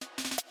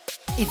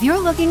If you're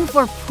looking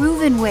for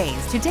proven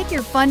ways to take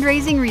your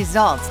fundraising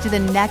results to the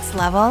next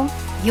level,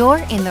 you're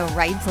in the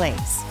right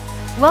place.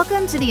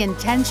 Welcome to the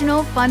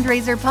Intentional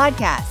Fundraiser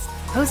Podcast,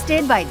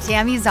 hosted by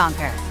Tammy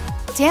Zonker.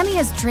 Tammy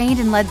has trained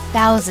and led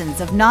thousands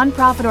of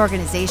nonprofit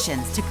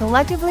organizations to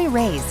collectively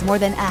raise more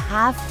than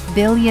 $500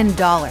 million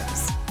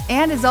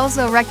and is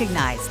also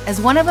recognized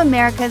as one of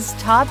America's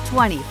top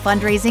 20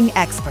 fundraising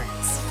experts.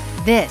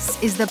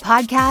 This is the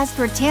podcast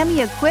where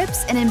Tammy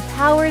equips and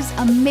empowers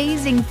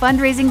amazing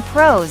fundraising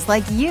pros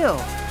like you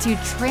to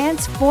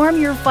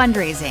transform your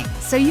fundraising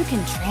so you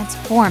can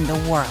transform the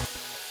world.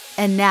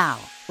 And now,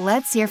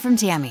 let's hear from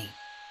Tammy.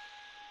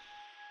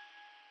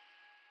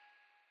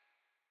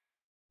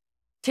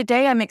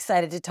 Today, I'm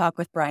excited to talk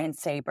with Brian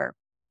Saber.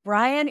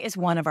 Brian is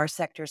one of our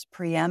sector's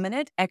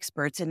preeminent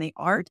experts in the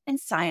art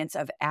and science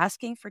of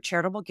asking for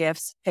charitable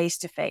gifts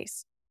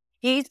face-to-face.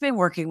 He's been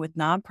working with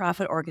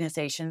nonprofit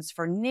organizations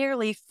for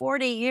nearly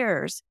 40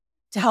 years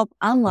to help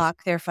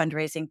unlock their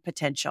fundraising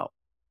potential.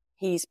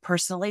 He's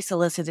personally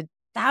solicited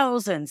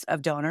thousands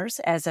of donors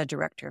as a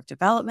director of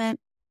development,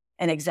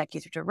 an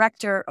executive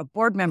director, a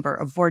board member,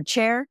 a board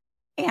chair,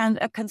 and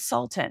a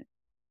consultant.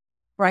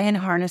 Brian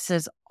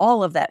harnesses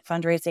all of that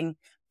fundraising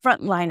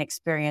frontline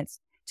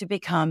experience to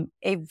become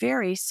a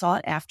very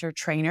sought-after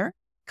trainer,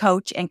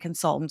 coach, and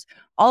consultant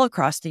all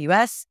across the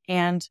U.S.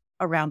 and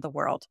around the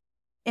world.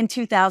 In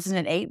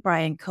 2008,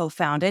 Brian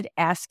co-founded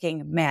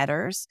Asking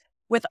Matters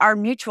with our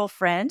mutual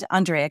friend,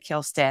 Andrea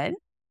Kihlstedt.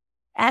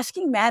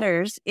 Asking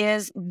Matters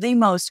is the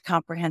most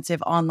comprehensive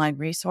online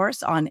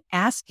resource on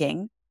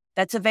asking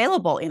that's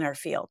available in our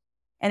field.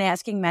 And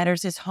Asking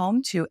Matters is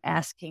home to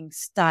Asking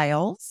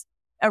Styles,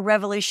 a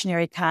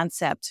revolutionary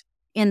concept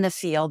in the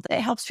field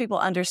that helps people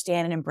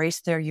understand and embrace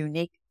their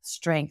unique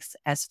strengths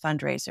as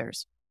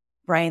fundraisers.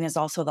 Brian is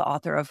also the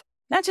author of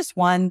not just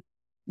one,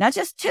 not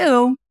just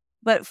two,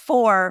 but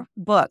 4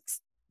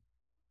 books.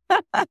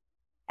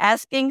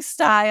 Asking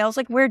Styles,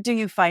 like where do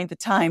you find the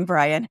time,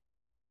 Brian?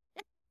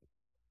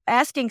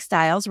 Asking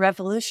Styles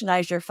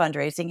revolutionized your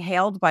fundraising,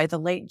 hailed by the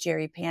late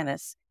Jerry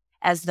Panis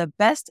as the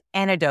best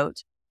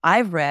antidote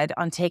I've read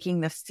on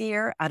taking the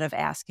fear out of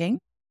asking.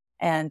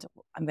 And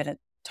I'm going to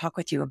talk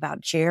with you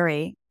about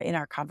Jerry in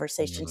our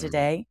conversation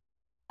today.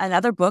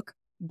 Another book,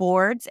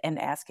 Boards and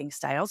Asking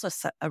Styles,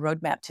 a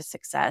roadmap to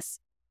success.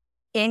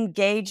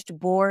 Engaged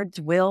boards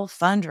will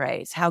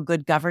fundraise, how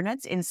good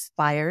governance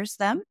inspires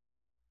them.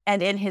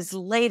 And in his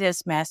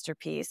latest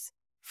masterpiece,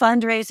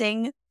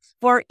 Fundraising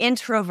for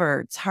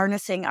Introverts,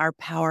 harnessing our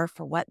power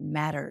for what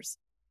matters.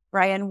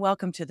 Brian,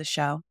 welcome to the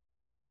show.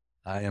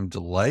 I am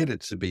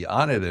delighted to be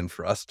on it and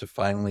for us to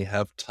finally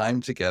have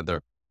time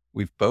together.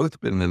 We've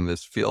both been in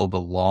this field a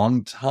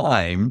long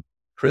time,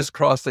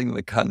 crisscrossing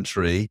the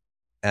country,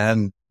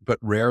 but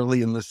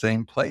rarely in the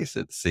same place,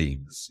 it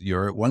seems.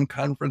 You're at one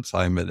conference,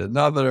 I'm at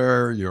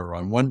another, you're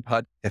on one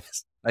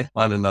podcast, I'm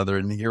on another,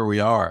 and here we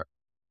are.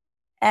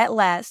 At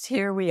last,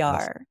 here we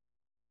are.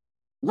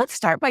 Let's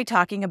start by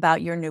talking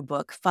about your new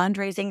book,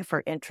 Fundraising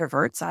for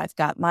Introverts. I've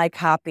got my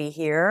copy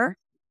here.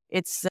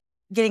 It's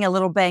getting a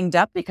little banged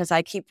up because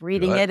I keep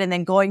reading it and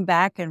then going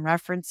back and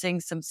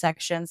referencing some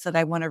sections that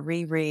I want to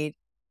reread.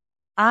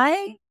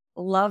 I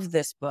love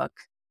this book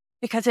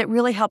because it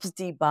really helps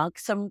debunk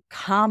some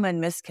common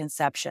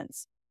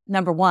misconceptions.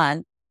 Number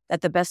one,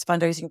 that the best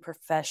fundraising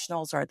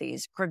professionals are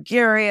these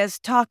gregarious,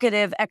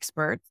 talkative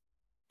experts.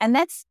 And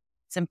that's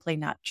simply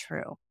not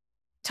true.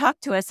 Talk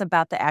to us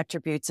about the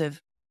attributes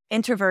of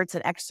introverts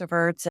and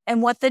extroverts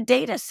and what the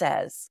data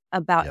says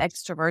about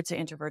extroverts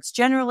and introverts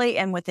generally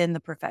and within the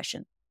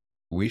profession.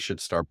 We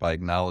should start by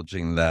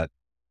acknowledging that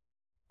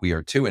we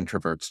are 2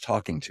 introverts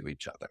talking to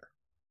each other.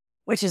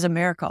 Which is a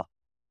miracle.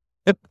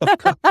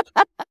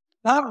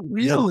 Not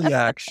really,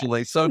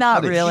 actually. So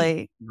not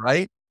really.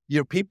 Right?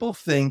 People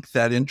think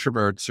that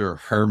introverts are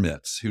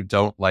hermits who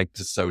don't like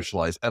to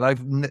socialize. And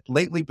I've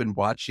lately been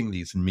watching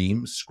these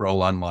memes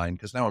scroll online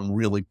because now I'm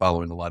really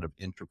following a lot of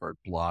introvert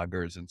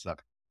bloggers and stuff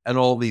and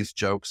all these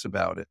jokes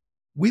about it.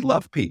 We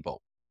love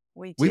people.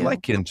 We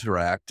like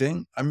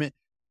interacting. I mean,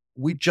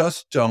 we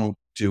just don't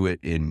do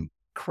it in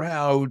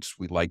crowds.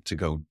 We like to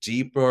go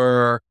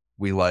deeper.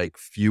 We like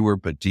fewer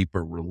but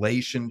deeper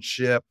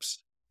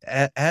relationships.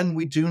 And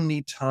we do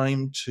need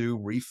time to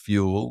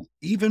refuel,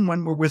 even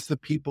when we're with the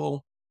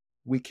people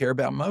we care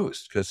about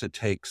most, because it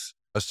takes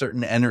a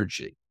certain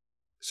energy.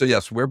 So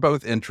yes, we're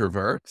both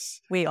introverts.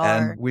 We are.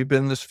 And we've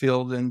been in this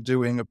field and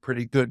doing a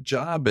pretty good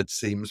job, it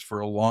seems,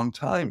 for a long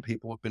time.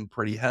 People have been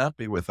pretty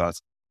happy with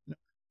us.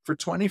 For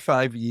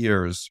 25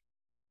 years,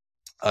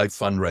 I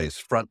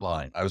fundraised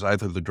frontline. I was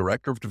either the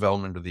director of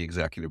development or the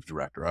executive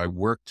director. I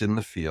worked in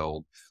the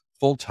field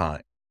full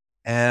time.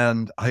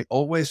 And I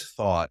always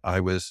thought I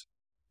was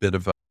bit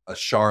of a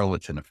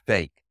charlatan, a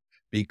fake,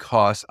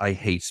 because I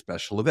hate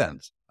special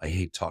events. I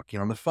hate talking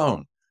on the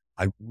phone.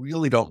 I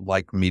really don't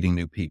like meeting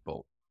new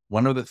people.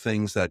 One of the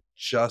things that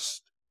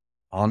just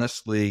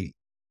honestly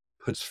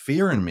puts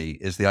fear in me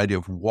is the idea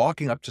of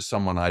walking up to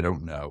someone I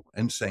don't know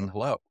and saying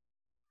hello,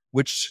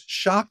 which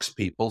shocks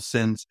people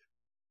since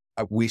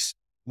we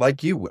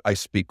like you, I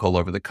speak all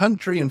over the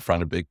country in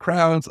front of big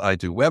crowds. I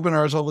do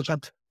webinars all the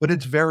time, but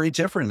it's very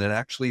different. And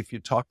actually, if you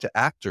talk to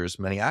actors,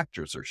 many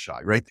actors are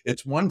shy, right?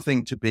 It's one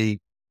thing to be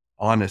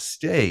on a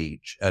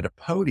stage at a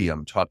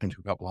podium talking to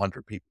a couple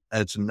hundred people,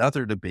 and it's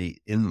another to be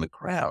in the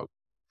crowd.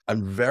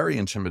 I'm very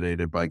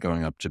intimidated by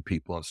going up to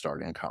people and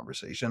starting a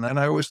conversation. And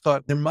I always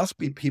thought there must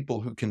be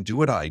people who can do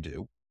what I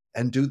do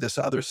and do this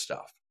other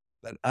stuff,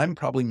 that I'm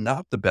probably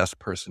not the best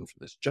person for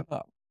this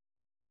job.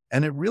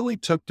 And it really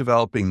took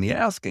developing the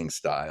asking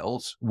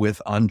styles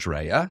with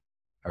Andrea,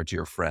 our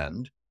dear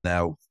friend,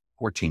 now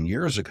 14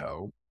 years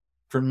ago,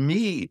 for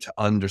me to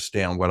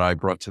understand what I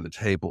brought to the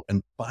table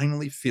and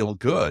finally feel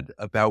good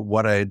about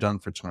what I had done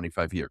for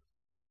 25 years.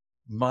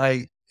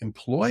 My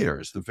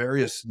employers, the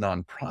various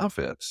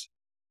nonprofits,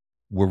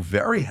 were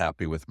very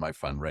happy with my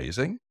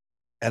fundraising.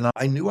 And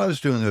I knew I was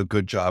doing a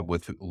good job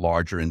with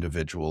larger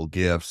individual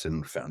gifts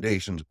and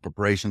foundations,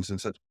 corporations and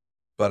such,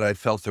 but I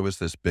felt there was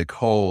this big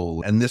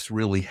hole, and this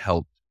really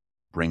helped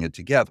bring it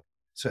together.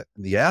 So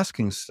the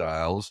asking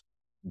styles,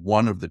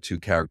 one of the two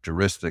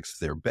characteristics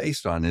they're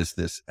based on is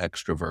this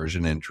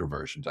extroversion,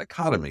 introversion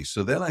dichotomy.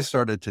 So then I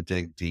started to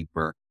dig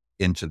deeper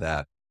into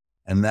that.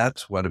 And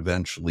that's what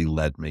eventually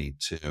led me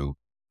to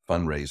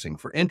fundraising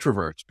for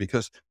introverts,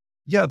 because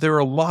yeah, there are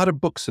a lot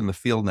of books in the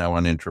field now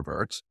on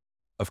introverts.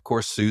 Of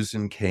course,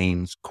 Susan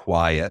Cain's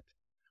Quiet,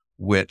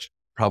 which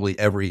probably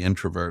every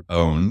introvert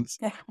owns.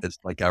 It's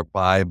like our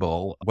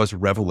Bible, was a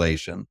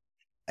revelation.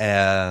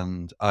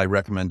 And I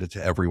recommend it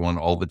to everyone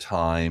all the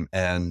time.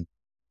 And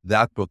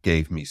that book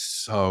gave me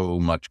so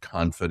much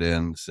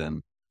confidence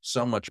and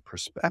so much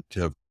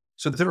perspective.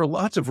 So there are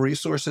lots of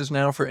resources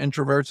now for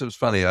introverts. It was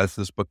funny, as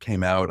this book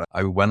came out,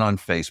 I went on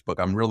Facebook.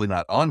 I'm really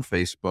not on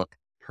Facebook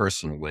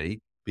personally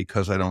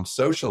because I don't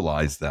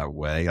socialize that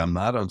way. I'm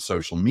not on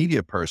social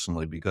media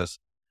personally because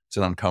it's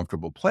an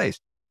uncomfortable place.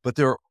 But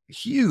there are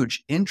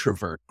huge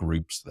introvert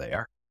groups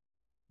there.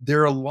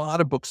 There are a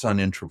lot of books on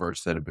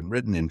introverts that have been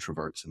written,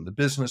 introverts in the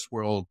business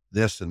world,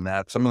 this and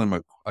that. Some of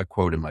them I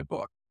quote in my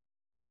book.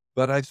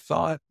 But I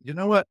thought, you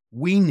know what?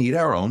 We need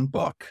our own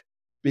book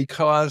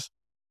because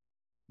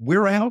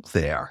we're out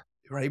there,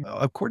 right?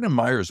 According to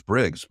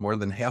Myers-Briggs, more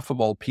than half of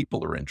all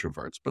people are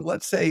introverts, but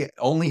let's say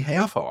only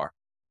half are.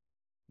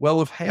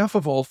 Well, if half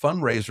of all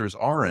fundraisers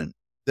aren't,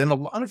 then a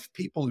lot of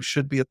people who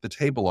should be at the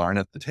table aren't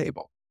at the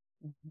table.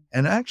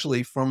 And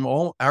actually, from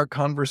all our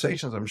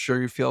conversations, I'm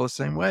sure you feel the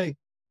same way.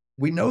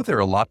 We know there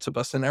are lots of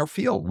us in our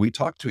field. We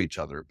talk to each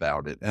other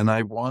about it. And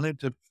I wanted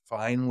to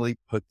finally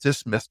put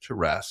this myth to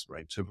rest,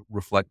 right? To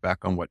reflect back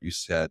on what you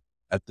said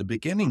at the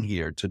beginning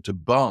here, to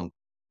debunk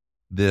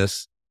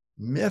this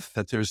myth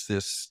that there's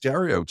this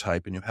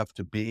stereotype and you have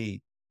to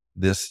be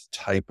this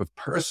type of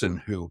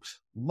person who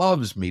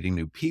loves meeting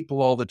new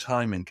people all the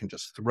time and can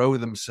just throw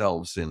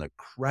themselves in a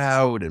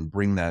crowd and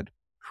bring that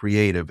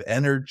creative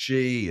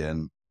energy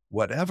and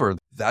whatever.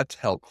 That's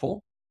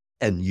helpful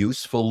and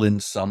useful in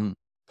some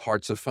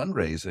parts of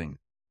fundraising.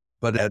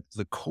 But at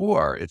the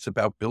core, it's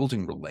about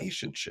building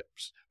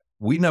relationships.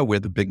 We know where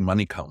the big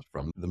money comes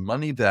from, the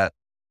money that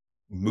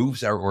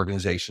moves our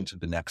organization to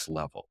the next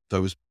level,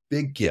 those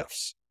big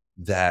gifts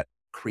that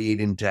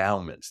create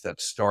endowments, that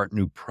start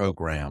new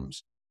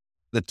programs,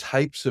 the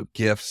types of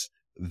gifts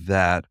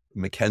that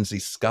Mackenzie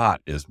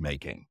Scott is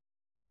making.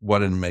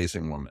 What an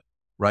amazing woman,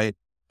 right?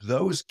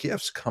 Those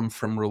gifts come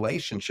from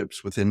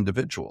relationships with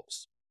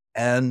individuals,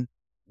 and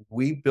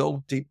we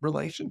build deep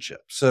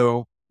relationships.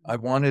 So I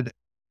wanted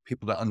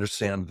people to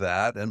understand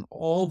that and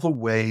all the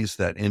ways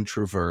that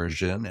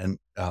introversion and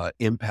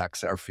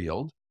impacts our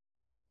field,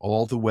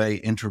 all the way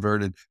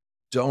introverted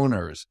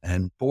donors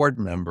and board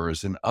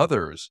members and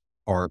others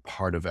are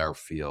part of our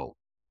field,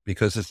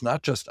 because it's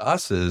not just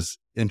us as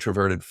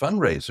introverted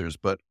fundraisers,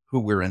 but who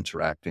we're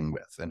interacting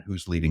with and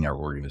who's leading our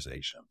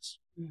organizations.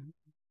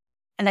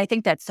 And I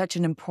think that's such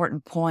an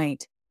important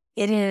point.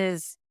 It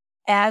is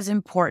as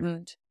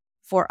important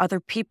for other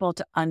people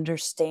to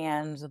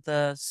understand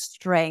the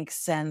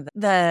strengths and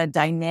the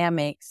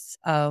dynamics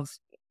of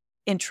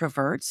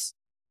introverts,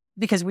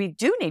 because we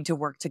do need to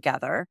work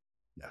together.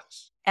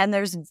 Yes. And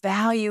there's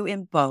value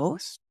in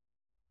both.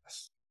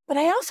 Yes. But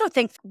I also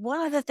think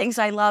one of the things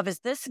I love is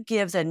this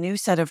gives a new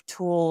set of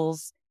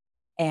tools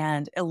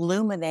and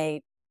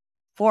illuminate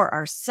for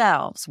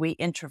ourselves, we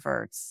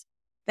introverts,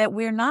 that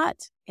we're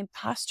not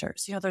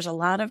imposters. You know, there's a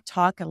lot of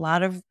talk, a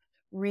lot of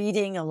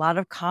reading, a lot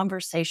of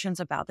conversations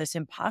about this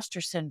imposter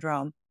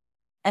syndrome.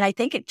 And I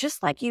think it,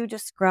 just like you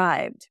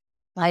described,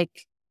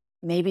 like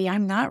maybe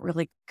I'm not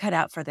really cut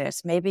out for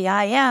this. Maybe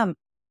I am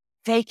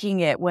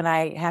faking it when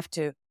I have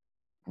to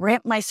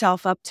ramp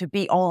myself up to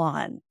be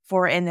on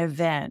for an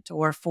event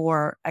or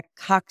for a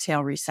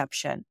cocktail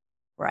reception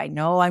where I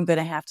know I'm going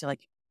to have to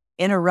like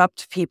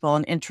interrupt people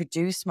and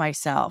introduce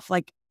myself.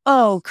 Like,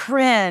 oh,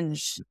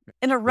 cringe,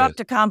 interrupt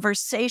a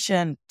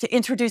conversation to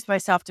introduce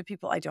myself to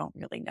people I don't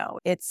really know.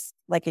 It's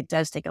like, it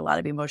does take a lot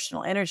of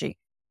emotional energy.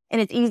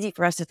 And it's easy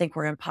for us to think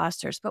we're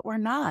imposters, but we're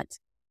not.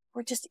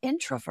 We're just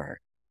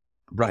introvert.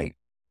 Right.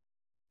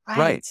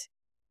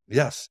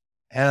 Yes.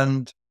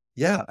 And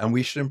Yeah. And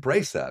we should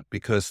embrace that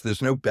because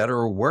there's no better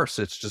or worse.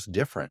 It's just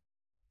different.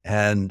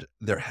 And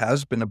there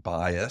has been a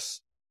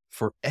bias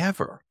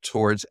forever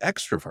towards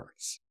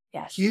extroverts,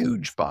 Yes.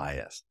 huge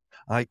bias.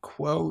 I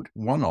quote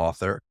one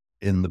author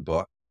in the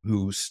book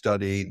who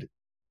studied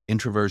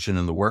introversion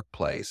in the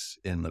workplace,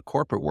 in the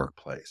corporate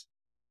workplace.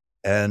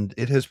 And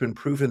it has been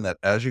proven that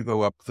as you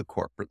go up the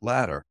corporate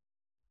ladder,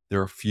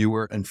 there are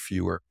fewer and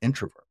fewer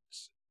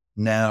introverts.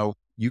 Now,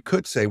 you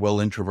could say, well,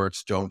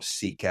 introverts don't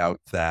seek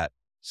out that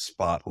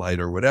spotlight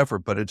or whatever,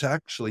 but it's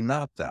actually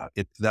not that.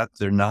 It's that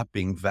they're not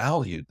being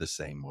valued the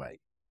same way.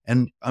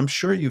 And I'm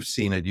sure you've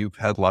seen it. You've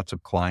had lots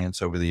of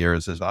clients over the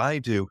years, as I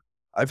do.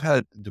 I've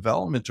had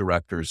development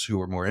directors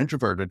who are more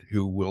introverted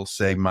who will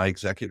say, my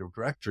executive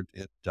director,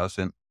 it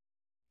doesn't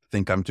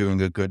think I'm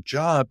doing a good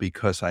job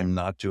because I'm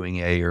not doing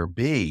A or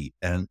B.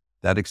 And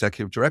that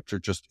executive director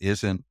just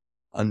isn't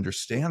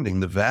understanding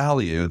the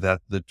value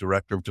that the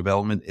director of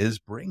development is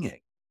bringing,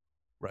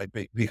 right?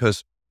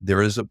 Because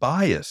there is a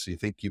bias. You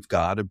think you've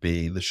got to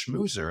be the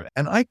schmoozer.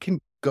 And I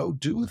can go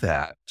do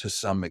that to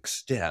some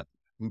extent,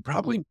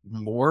 probably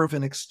more of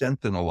an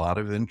extent than a lot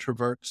of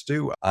introverts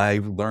do.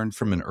 I've learned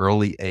from an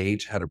early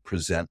age how to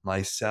present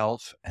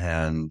myself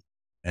and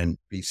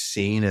be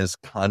seen as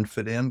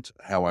confident,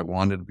 how I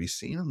wanted to be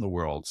seen in the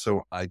world.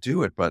 So I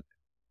do it, but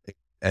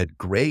at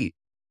great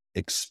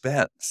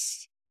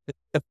expense.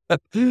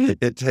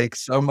 It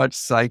takes so much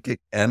psychic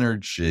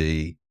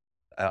energy.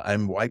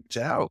 I'm wiped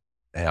out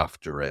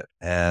after it.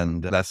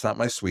 And that's not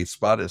my sweet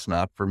spot. It's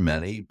not for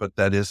many, but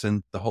that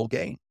isn't the whole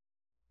game.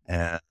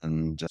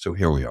 And so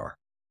here we are.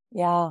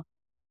 Yeah.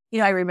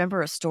 I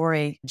remember a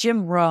story.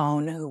 Jim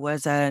Rohn, who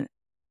was a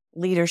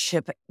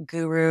leadership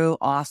guru,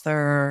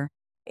 author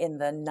in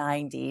the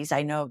 90s.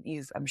 I know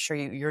I'm sure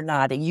you're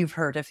nodding. You've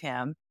heard of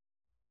him.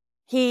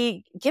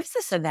 He gives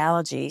this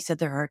analogy. He said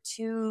there are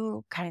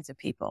two kinds of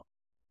people,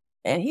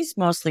 and he's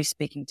mostly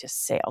speaking to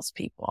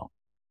salespeople.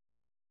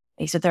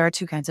 He said there are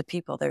two kinds of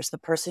people. There's the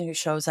person who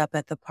shows up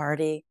at the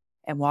party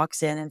and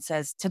walks in and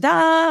says,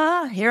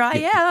 ta-da, here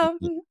I am.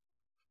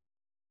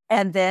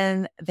 And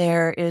then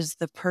there is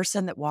the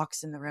person that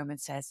walks in the room and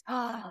says,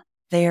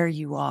 there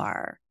you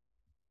are.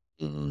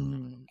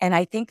 Mm. And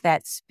I think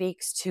that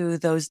speaks to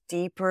those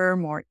deeper,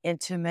 more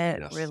intimate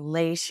Yes.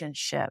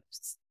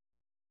 relationships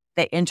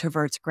that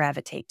introverts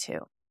gravitate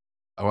to.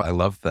 Oh, I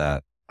love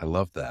that. I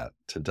love that.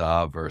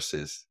 Ta-da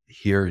versus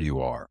here you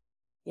are.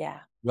 Yeah.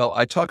 Well,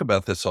 I talk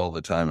about this all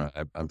the time.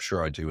 I'm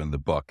sure I do in the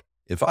book.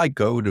 If I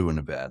go to an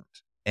event,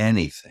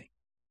 anything,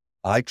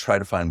 I try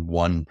to find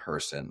one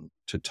person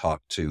to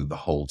talk to the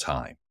whole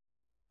time.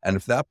 And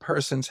if that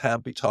person's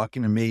happy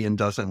talking to me and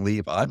doesn't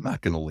leave, I'm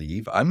not going to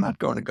leave. I'm not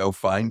going to go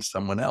find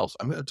someone else.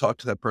 I'm going to talk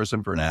to that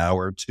person for an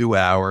hour, 2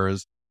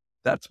 hours.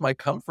 That's my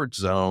comfort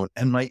zone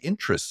and my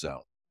interest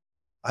zone.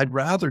 I'd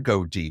rather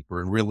go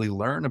deeper and really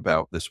learn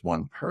about this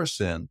one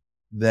person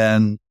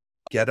than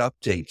get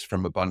updates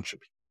from a bunch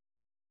of people,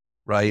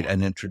 right?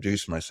 And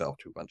introduce myself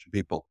to a bunch of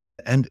people.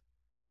 And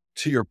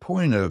to your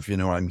point of,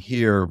 I'm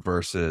here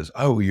versus,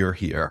 oh, you're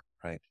here,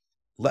 right?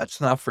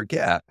 Let's not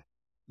forget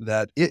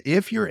that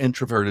if your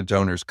introverted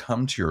donors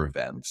come to your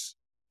events,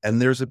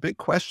 and there's a big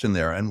question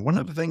there. And one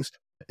of the things,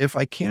 if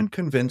I can't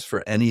convince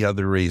for any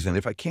other reason,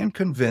 if I can't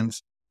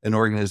convince an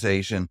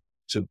organization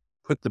to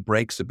put the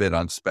brakes a bit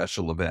on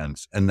special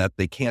events and that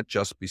they can't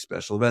just be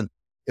special events,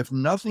 if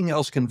nothing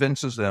else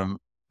convinces them,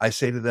 I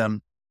say to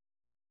them,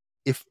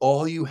 if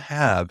all you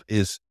have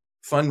is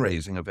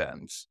fundraising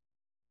events,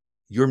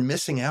 you're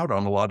missing out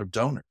on a lot of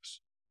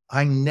donors.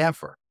 I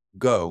never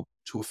go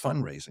to a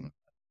fundraising.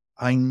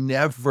 I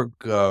never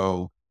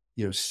go,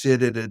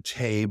 sit at a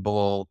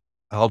table.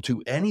 I'll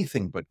do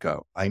anything but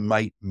go. I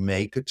might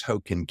make a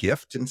token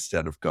gift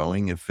instead of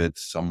going if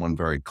it's someone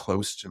very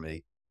close to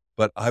me,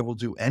 but I will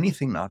do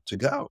anything not to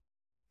go.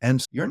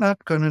 And you're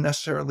not going to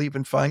necessarily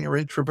even find your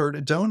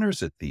introverted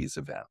donors at these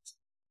events,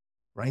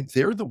 right?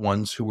 They're the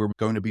ones who are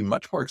going to be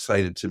much more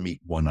excited to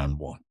meet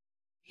one-on-one.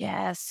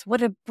 Yes.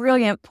 What a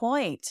brilliant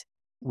point.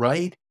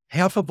 Right?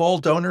 Half of all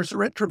donors are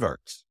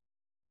introverts.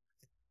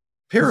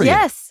 Period.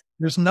 Yes.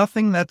 There's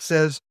nothing that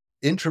says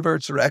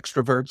introverts or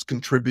extroverts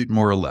contribute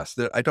more or less.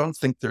 I don't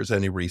think there's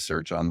any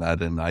research on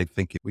that, and I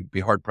think it would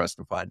be hard-pressed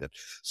to find it.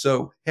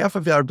 So half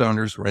of our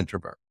donors are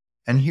introverts.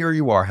 And here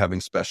you are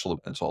having special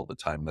events all the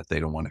time that they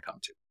don't want to come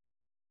to.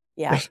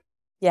 Yeah.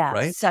 Yeah.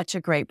 Right? Such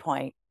a great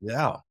point.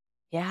 Yeah.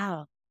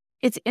 Yeah.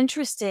 It's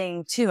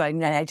interesting too. I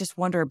mean, I just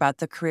wonder about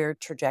the career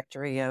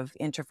trajectory of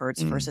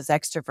introverts versus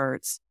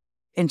extroverts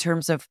in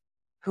terms of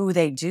who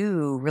they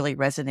do really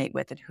resonate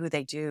with and who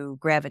they do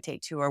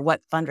gravitate to, or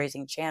what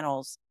fundraising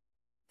channels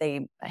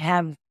they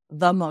have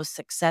the most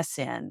success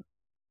in.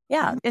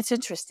 Yeah, it's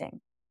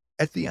interesting.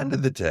 At the end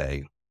of the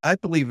day, I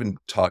believe in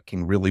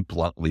talking really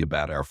bluntly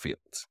about our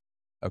fields.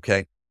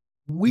 Okay.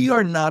 We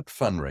are not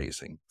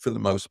fundraising for the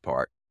most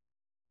part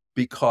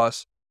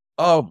because,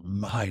 oh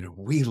my,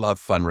 we love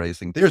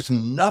fundraising. There's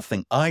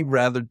nothing I'd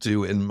rather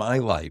do in my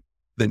life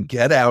than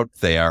get out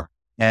there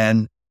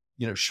and,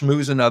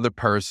 schmooze another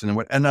person.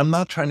 And I'm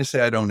not trying to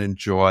say I don't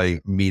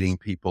enjoy meeting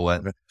people,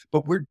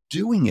 but we're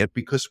doing it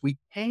because we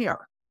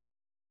care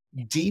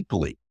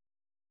deeply.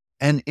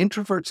 And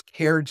introverts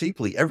care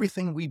deeply.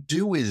 Everything we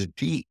do is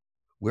deep.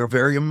 We're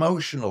very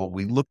emotional.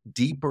 We look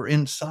deeper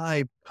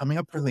inside, coming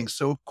up for things.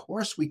 So of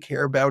course we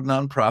care about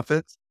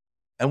nonprofits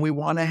and we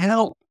want to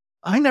help.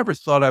 I never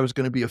thought I was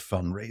going to be a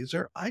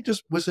fundraiser. I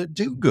just was a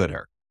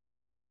do-gooder.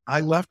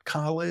 I left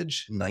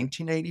college in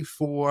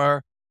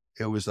 1984.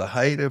 It was the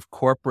height of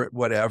corporate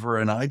whatever,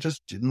 and I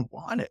just didn't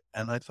want it.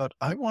 And I thought,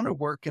 I want to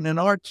work in an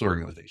arts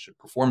organization,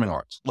 performing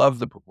arts, love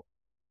the performance.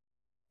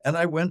 And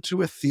I went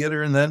to a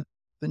theater, and then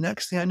the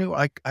next thing I knew,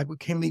 I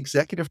became the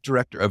executive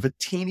director of a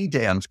teeny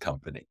dance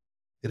company.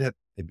 It had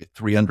maybe a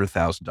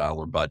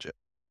 $300,000 budget.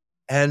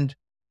 And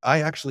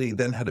I actually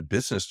then had a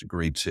business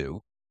degree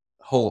too,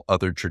 a whole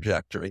other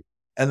trajectory.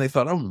 And they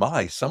thought, oh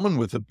my, someone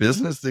with a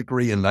business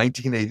degree in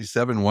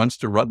 1987 wants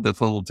to run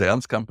this little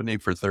dance company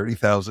for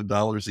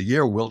 $30,000 a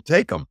year. We'll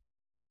take them.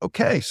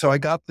 Okay, so I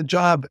got the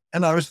job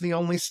and I was the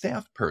only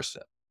staff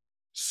person.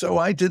 So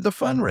I did the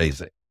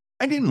fundraising.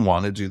 I didn't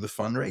want to do the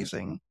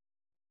fundraising,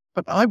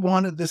 but I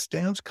wanted this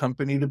dance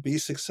company to be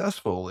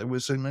successful. It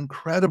was an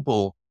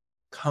incredible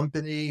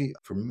company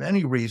for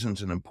many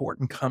reasons, an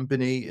important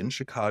company in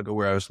Chicago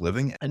where I was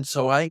living. And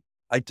so I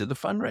did the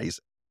fundraising.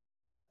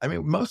 I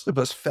mean, most of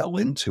us fell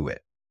into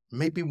it.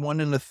 Maybe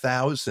 1 in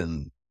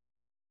 1,000,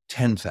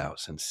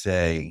 10,000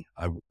 say,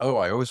 I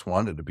always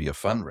wanted to be a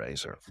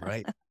fundraiser,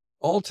 right?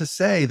 All to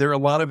say, there are a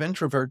lot of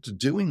introverts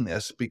doing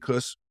this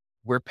because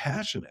we're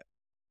passionate.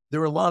 There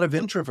are a lot of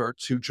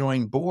introverts who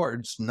join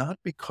boards, not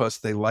because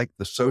they like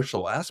the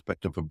social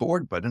aspect of a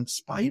board, but in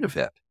spite of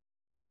it,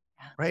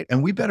 right?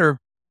 And we better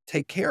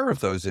take care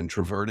of those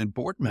introverted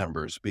board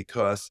members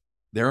because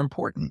they're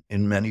important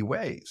in many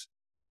ways.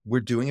 We're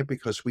doing it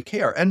because we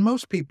care. And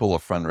most people are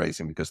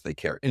fundraising because they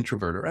care,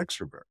 introvert or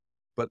extrovert.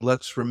 But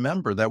let's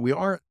remember that we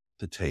are at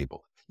the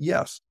table.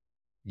 Yes,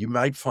 you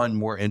might find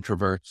more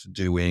introverts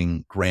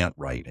doing grant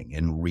writing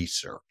and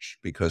research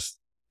because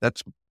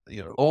that's,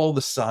 all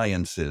the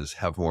sciences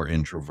have more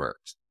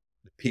introverts.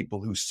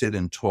 People who sit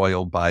and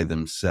toil by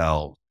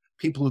themselves,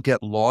 people who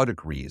get law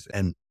degrees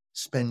and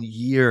spend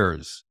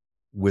years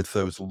with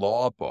those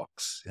law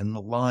books in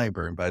the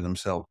library by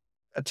themselves.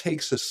 It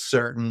takes a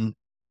certain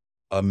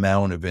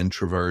amount of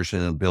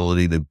introversion,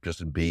 ability to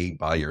just be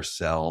by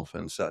yourself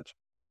and such.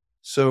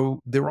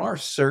 So there are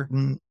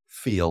certain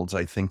fields,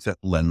 I think, that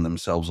lend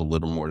themselves a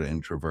little more to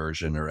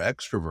introversion or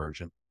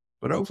extroversion.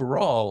 But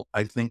overall,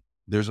 I think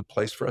there's a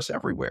place for us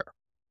everywhere.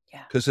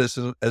 Yeah.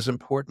 Because as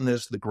important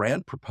as the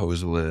grant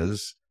proposal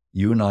is,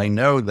 you and I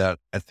know that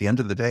at the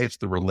end of the day, it's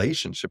the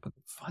relationship with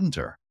the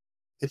funder.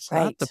 It's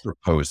not the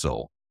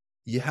proposal.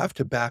 You have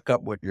to back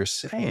up what you're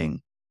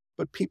saying,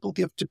 but people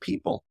give to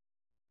people.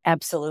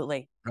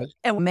 Absolutely. Right.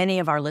 And many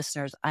of our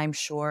listeners, I'm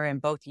sure,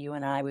 and both you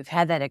and I, we've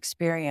had that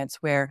experience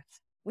where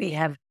we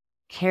have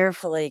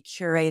carefully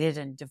curated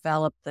and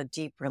developed the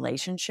deep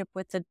relationship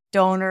with the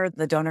donor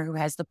who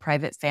has the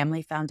private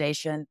family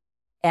foundation.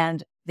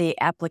 And the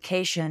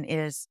application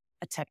is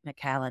a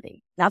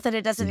technicality. Not that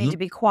it doesn't need to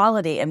be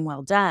quality and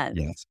well done,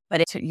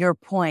 but to your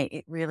point,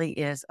 it really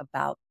is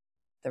about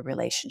the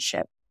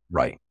relationship.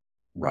 Right.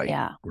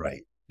 Yeah.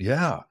 Right.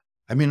 Yeah.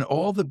 I mean,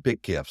 all the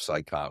big gifts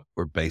I got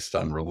were based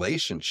on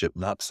relationship,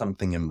 not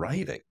something in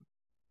writing.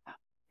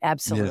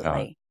 Absolutely.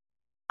 Yeah.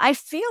 I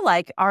feel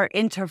like our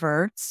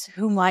introverts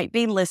who might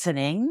be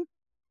listening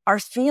are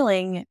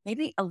feeling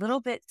maybe a little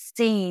bit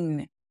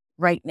seen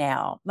right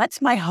now.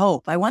 That's my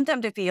hope. I want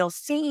them to feel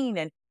seen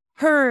and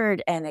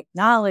heard and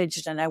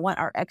acknowledged. And I want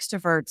our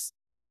extroverts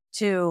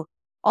to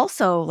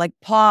also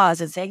pause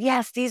and say,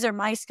 yes, these are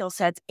my skill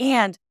sets.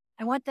 And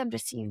I want them to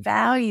see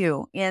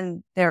value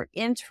in their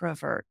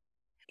introvert.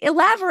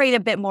 Elaborate a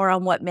bit more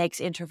on what makes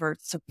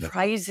introverts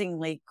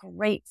surprisingly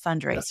great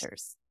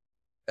fundraisers.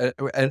 Yes.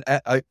 And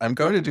I'm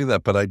going to do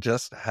that, but I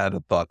just had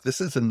a thought.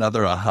 This is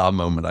another aha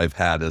moment I've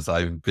had as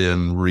I've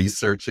been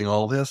researching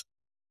all this.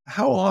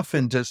 How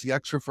often does the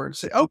extrovert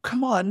say, oh,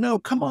 come on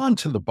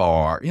to the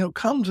bar,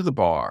 come to the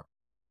bar.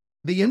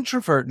 The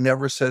introvert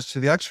never says to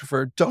the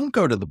extrovert, don't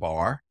go to the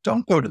bar.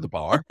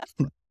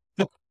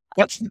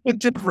 What's the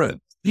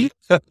difference?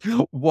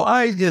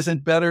 Why is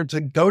it better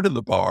to go to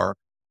the bar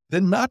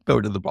than not go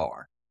to the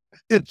bar?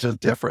 It's just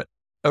different.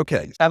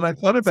 Okay. And I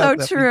thought about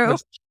that. So true.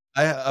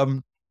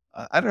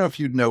 I don't know if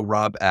you know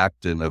Rob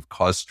Acton of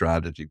Cause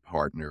Strategy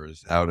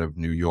Partners out of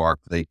New York.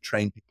 They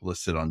train people to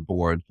sit on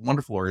boards.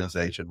 Wonderful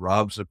organization.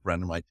 Rob's a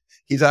friend of mine.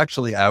 He's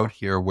actually out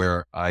here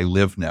where I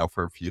live now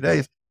for a few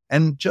days.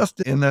 And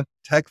just in a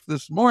text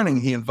this morning,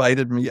 he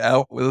invited me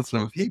out with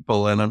some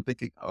people. And I'm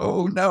thinking,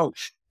 oh no.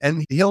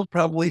 And he'll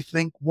probably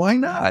think, why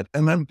not?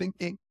 And I'm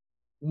thinking,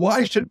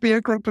 why should it be a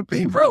group of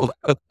people?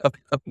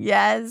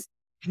 Yes.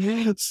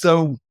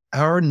 So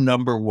our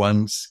number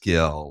one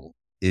skill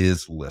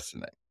is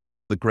listening.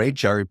 The great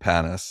Jerry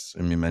Panis,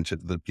 and you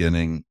mentioned at the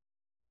beginning,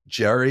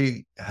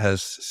 Jerry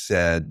has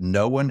said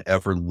no one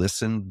ever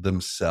listened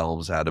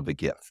themselves out of a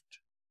gift,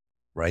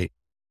 right?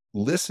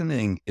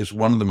 listening is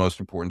one of the most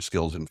important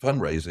skills in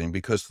fundraising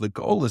because the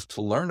goal is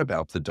to learn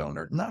about the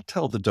donor, not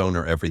tell the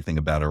donor everything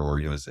about our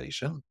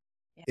organization.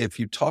 Yeah. If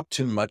you talk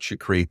too much, you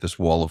create this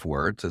wall of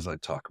words, as I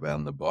talk about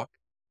in the book,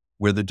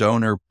 where the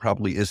donor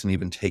probably isn't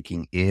even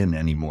taking in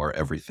anymore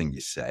everything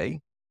you say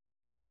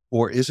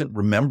or isn't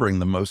remembering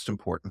the most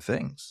important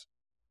things.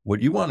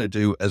 What you want to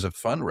do as a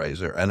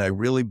fundraiser, and I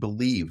really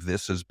believe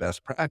this is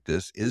best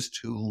practice, is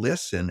to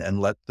listen and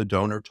let the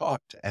donor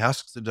talk, to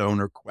ask the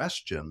donor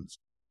questions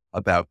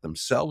about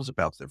themselves,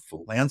 about their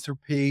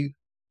philanthropy,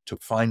 to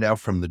find out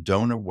from the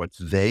donor what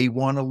they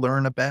want to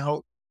learn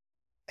about.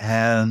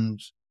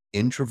 And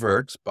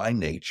introverts by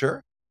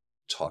nature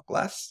talk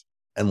less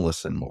and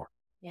listen more.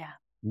 Yeah.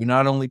 We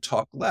not only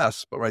talk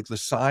less, but the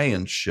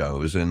science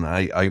shows, and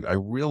I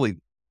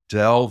really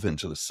delve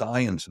into the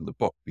science in the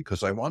book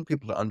because I want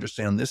people to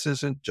understand this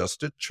isn't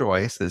just a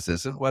choice. This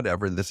isn't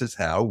whatever. This is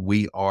how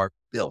we are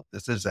built.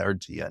 This is our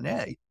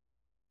DNA.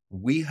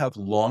 We have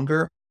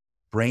longer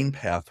brain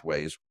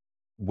pathways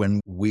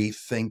when we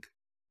think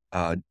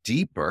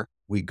deeper.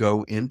 We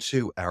go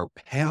into our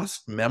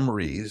past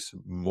memories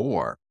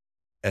more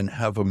and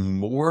have a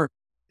more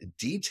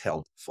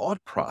detailed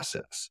thought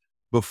process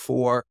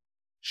before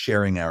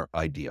sharing our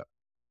idea.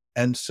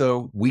 And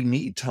so we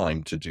need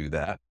time to do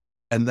that.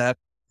 And that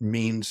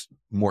means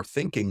more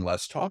thinking,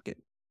 less talking,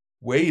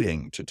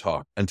 waiting to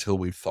talk until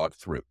we've thought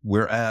through.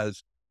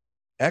 Whereas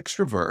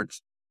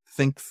extroverts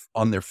think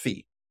on their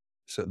feet.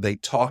 So they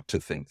talk to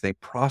think, they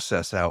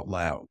process out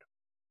loud.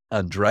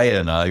 Andrea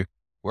and I,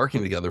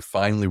 working together,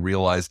 finally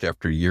realized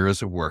after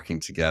years of working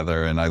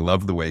together, and I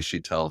love the way she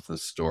tells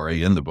this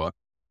story in the book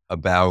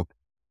about,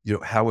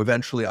 how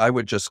eventually I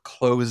would just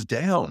close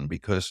down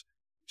because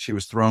she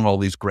was throwing all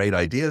these great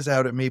ideas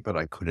out at me, but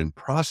I couldn't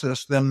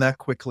process them that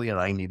quickly. And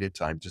I needed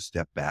time to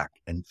step back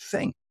and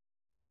think.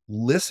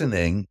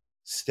 Listening,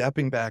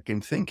 stepping back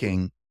and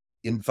thinking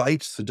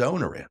invites the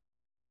donor in.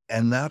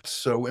 And that's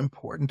so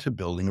important to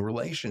building a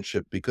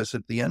relationship because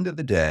at the end of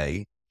the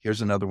day,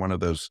 here's another one of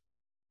those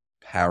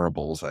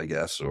parables, I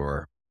guess,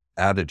 or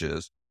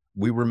adages.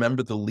 We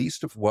remember the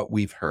least of what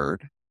we've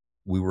heard.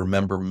 We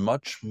remember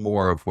much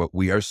more of what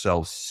we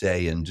ourselves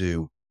say and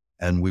do.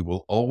 And we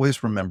will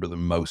always remember the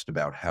most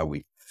about how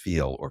we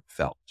feel or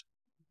felt.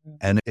 Mhm.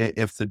 And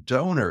if the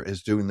donor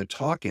is doing the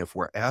talking, if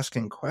we're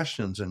asking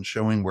questions and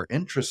showing we're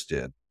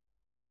interested,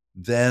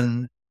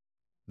 then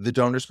the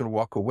donor's going to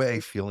walk away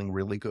feeling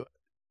really good.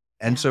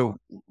 And Yeah. so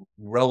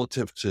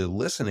relative to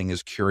listening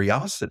is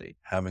curiosity,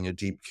 having a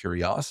deep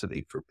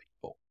curiosity for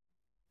people.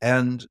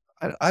 And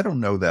I don't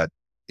know that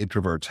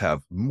introverts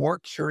have more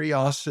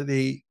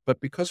curiosity,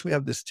 but because we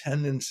have this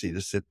tendency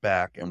to sit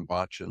back and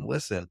watch and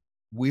listen,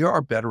 we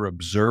are better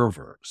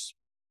observers.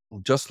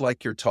 Just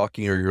like you're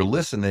talking or you're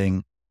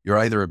listening, you're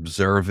either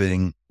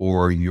observing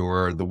or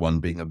you're the one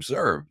being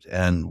observed.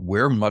 And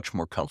we're much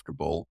more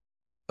comfortable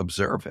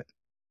observing.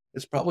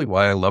 It's probably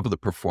why I love the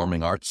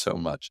performing arts so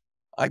much.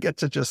 I get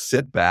to just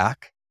sit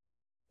back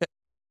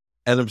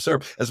and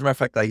observe. As a matter of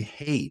fact, I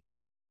hate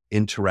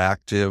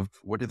interactive,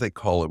 what do they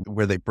call it,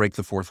 where they break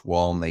the fourth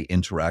wall and they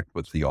interact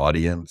with the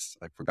audience.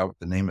 I forgot what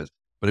the name is,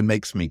 but it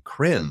makes me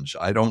cringe.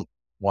 I don't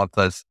want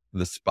the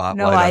spotlight.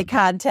 No eye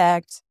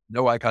contact.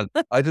 No eye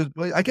contact.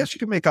 I guess you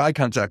can make eye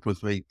contact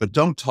with me, but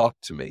don't talk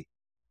to me.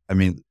 I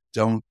mean,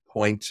 don't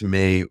point to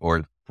me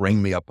or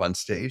bring me up on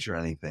stage or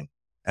anything.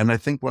 And I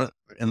think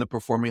in the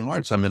performing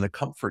arts, I'm in a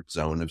comfort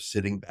zone of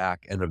sitting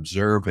back and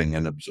observing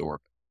and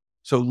absorbing.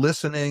 So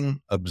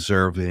listening,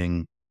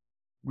 observing,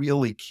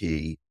 really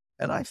key.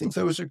 And I think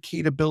those are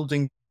key to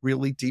building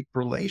really deep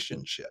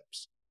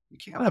relationships. You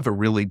can't have a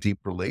really deep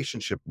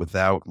relationship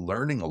without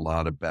learning a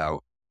lot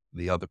about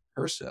the other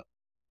person.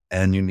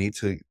 And you need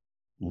to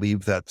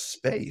leave that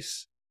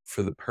space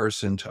for the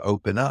person to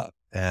open up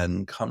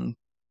and come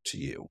to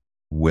you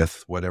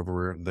with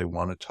whatever they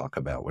want to talk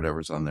about,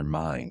 whatever's on their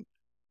mind.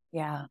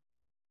 Yeah.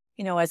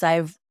 As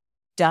I've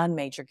done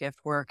major gift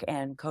work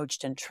and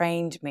coached and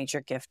trained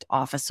major gift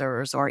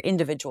officers or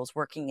individuals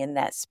working in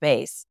that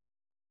space,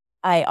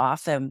 I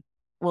often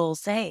will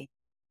say,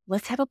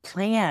 let's have a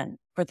plan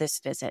for this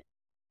visit.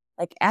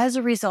 Like, as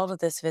a result of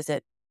this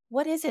visit,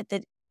 what is it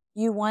that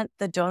you want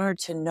the donor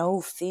to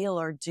know, feel,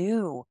 or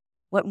do?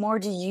 What more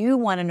do you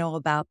want to know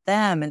about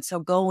them? And so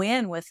go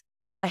in with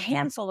a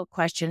handful of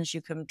questions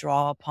you can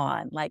draw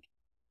upon, like,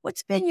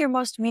 what's been your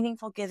most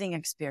meaningful giving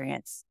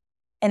experience?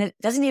 And it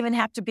doesn't even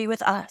have to be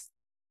with us.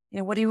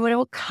 What do you want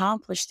to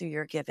accomplish through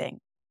your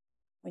giving?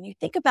 When you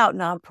think about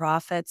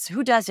nonprofits,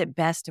 who does it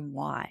best and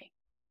why?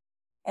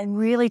 And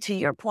really, to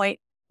your point,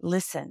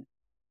 listen.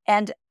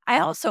 And I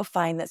also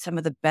find that some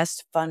of the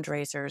best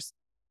fundraisers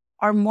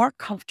are more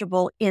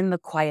comfortable in the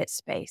quiet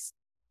space.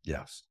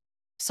 Yes.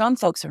 Some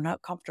folks are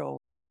not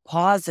comfortable.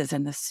 Pauses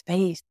in the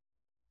space.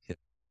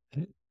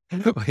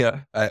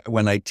 Yeah.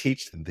 When I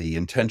teach the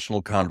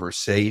intentional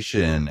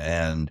conversation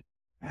and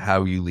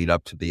how you lead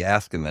up to the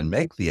ask and then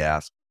make the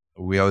ask,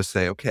 we always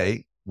say,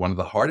 okay, one of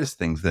the hardest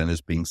things then is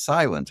being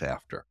silent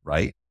after,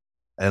 right?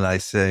 And I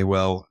say,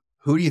 well,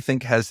 who do you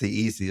think has the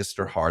easiest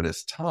or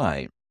hardest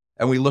time?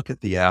 And we look at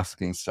the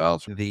asking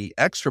styles. The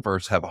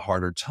extroverts have a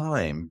harder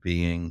time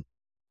being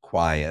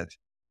quiet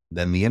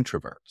than the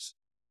introverts.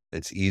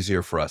 It's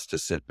easier for us to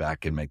sit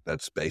back and make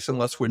that space,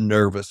 unless we're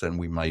nervous and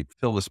we might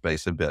fill the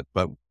space a bit,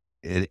 but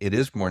it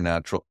is more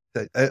natural.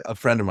 A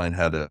friend of mine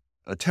had a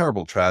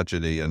terrible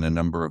tragedy, and a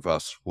number of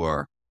us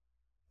were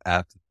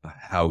at the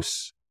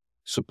house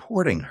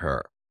supporting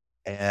her.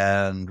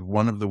 And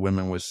one of the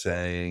women was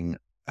saying,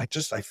 I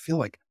feel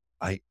like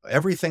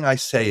everything I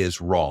say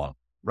is wrong,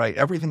 right?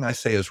 Everything I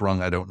say is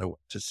wrong. I don't know what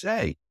to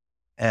say.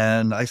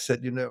 And I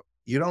said,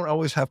 you don't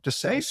always have to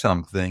say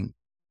something.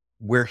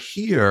 We're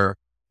here,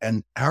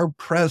 and our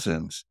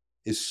presence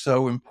is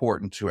so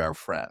important to our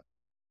friend.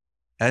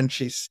 And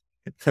it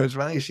was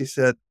funny. She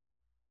said,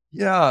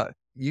 yeah,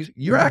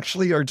 you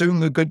actually are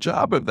doing a good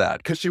job of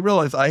that. Cause she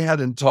realized I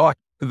hadn't talked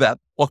at that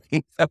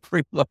point.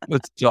 Everyone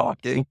was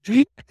talking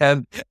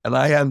and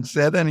I hadn't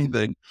said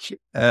anything.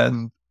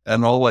 And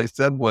all I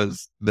said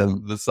was,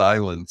 then the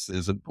silence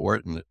is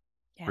important.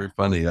 Yeah. Very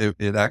funny.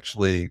 It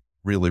actually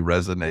really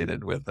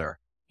resonated with her.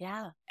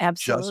 Yeah,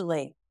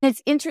 absolutely.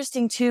 It's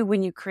interesting too,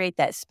 when you create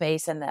that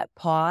space and that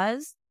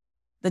pause,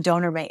 the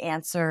donor may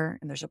answer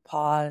and there's a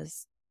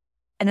pause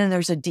and then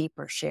there's a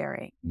deeper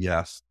sharing.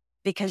 Yes.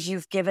 Because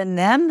you've given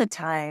them the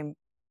time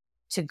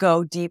to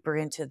go deeper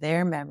into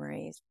their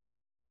memories.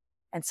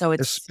 And so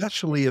it's...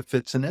 Especially if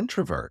it's an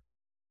introvert.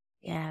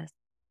 Yes.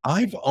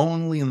 I've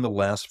only in the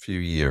last few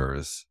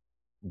years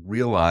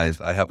realized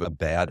I have a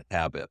bad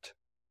habit.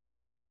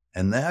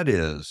 And that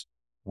is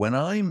when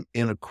I'm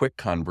in a quick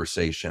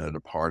conversation at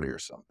a party or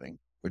something,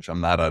 which I'm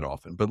not that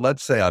often, but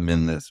let's say I'm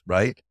in this,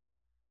 right?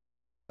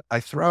 I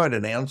throw out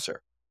an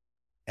answer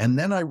and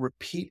then I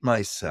repeat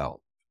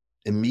myself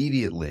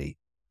immediately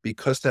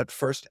because that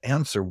first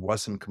answer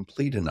wasn't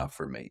complete enough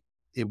for me.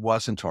 It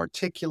wasn't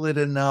articulate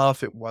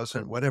enough. It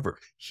wasn't whatever.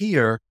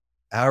 Here,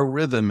 our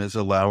rhythm is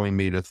allowing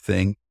me to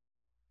think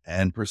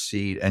and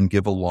proceed and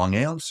give a long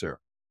answer,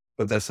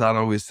 but that's not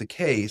always the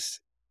case.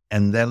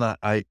 And then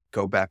I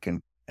go back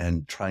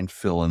and try and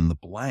fill in the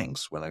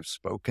blanks when I've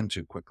spoken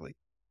too quickly.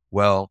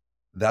 Well,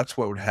 that's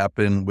what would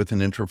happen with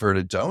an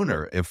introverted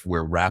donor if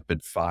we're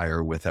rapid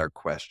fire with our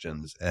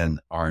questions and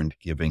aren't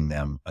giving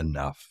them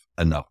enough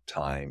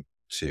time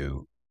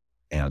to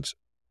answer.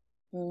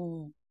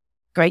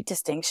 Great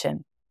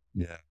distinction.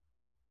 Yeah.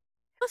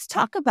 Let's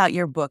talk about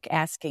your book,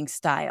 Asking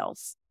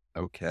Styles.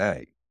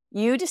 Okay.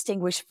 You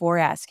distinguish 4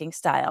 asking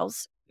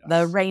styles: Yes.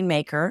 the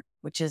Rainmaker,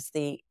 which is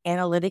the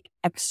analytic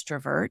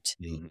extrovert,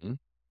 Mm-hmm.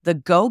 the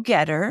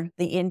go-getter,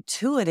 the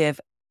intuitive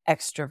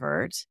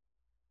extrovert,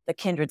 the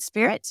kindred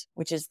spirit,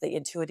 which is the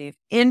intuitive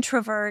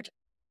introvert,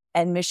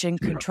 and mission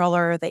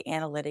controller, the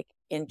analytic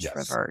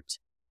introvert. Yes.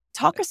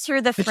 Talk us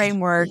through the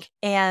framework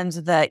and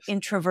the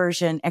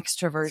introversion,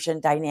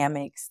 extroversion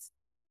dynamics.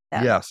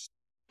 Yes.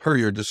 Per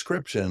your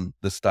description,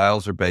 the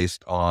styles are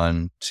based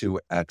on 2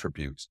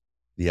 attributes: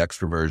 the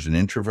extroversion,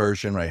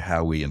 introversion, right?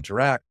 How we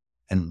interact,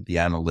 and the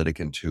analytic,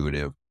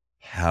 intuitive,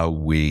 how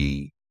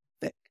we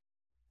think.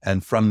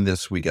 And from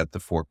this, we get the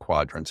 4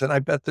 quadrants. And I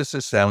bet this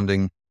is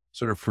sounding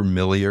sort of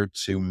familiar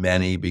to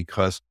many,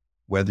 because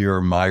whether you're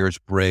a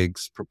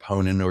Myers-Briggs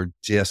proponent or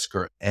DISC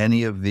or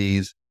any of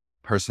these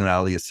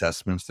personality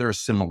assessments, there are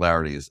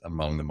similarities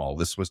among them all.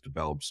 This was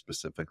developed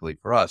specifically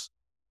for us.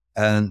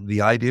 And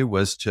the idea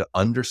was to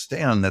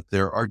understand that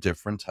there are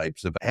different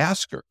types of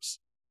askers,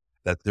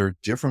 that there are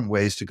different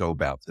ways to go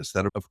about this,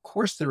 that of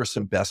course there are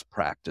some best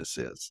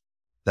practices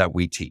that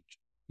we teach.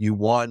 You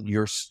want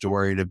your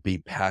story to be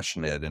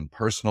passionate and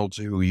personal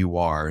to who you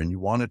are, and you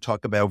want to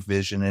talk about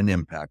vision and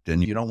impact,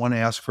 and you don't want to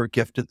ask for a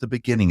gift at the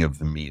beginning of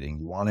the meeting.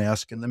 You want to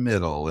ask in the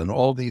middle, and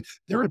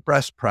there are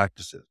best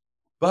practices.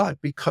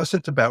 But because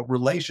it's about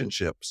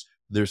relationships,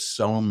 there's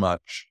so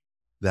much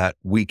that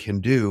we can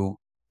do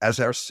as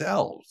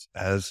ourselves,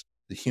 as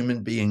the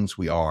human beings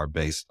we are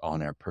based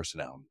on our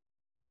personality.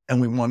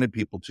 And we wanted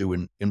people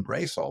to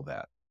embrace all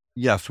that.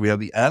 Yes, we have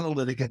the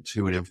analytic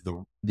intuitive,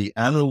 the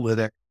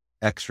analytic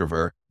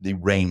extrovert, the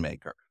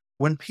rainmaker.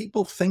 When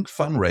people think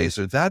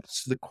fundraiser,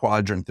 that's the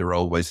quadrant they're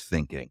always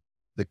thinking.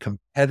 The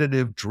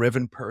competitive,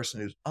 driven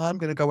person who's, I'm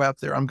going to go out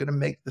there, I'm going to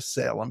make the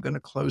sale, I'm going to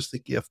close the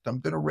gift,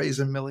 I'm going to raise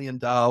 $1 million,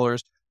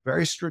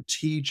 very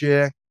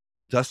strategic,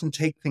 doesn't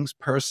take things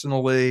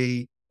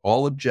personally,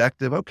 all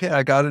objective. Okay,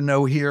 I got to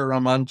know here,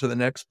 I'm on to the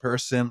next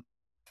person,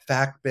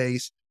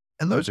 fact-based.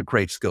 And those are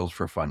great skills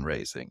for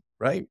fundraising,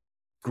 right?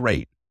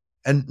 Great.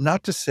 And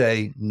not to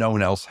say no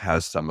one else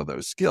has some of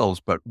those skills,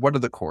 but what are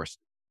the courses?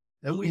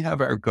 Then we have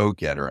our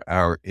go-getter,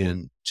 our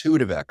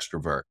intuitive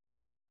extrovert,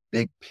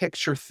 big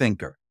picture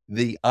thinker,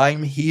 the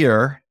I'm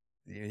here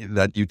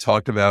that you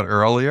talked about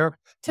earlier.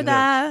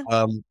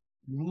 Ta-da!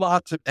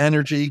 Lots of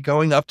energy,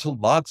 going up to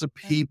lots of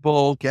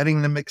people,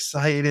 getting them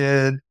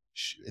excited,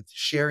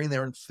 sharing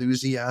their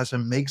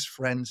enthusiasm, makes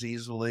friends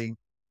easily.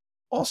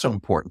 Also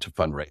important to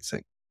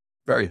fundraising.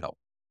 Very helpful.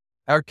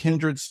 Our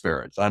kindred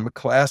spirits. I'm a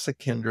classic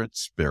kindred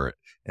spirit,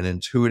 an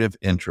intuitive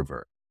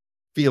introvert,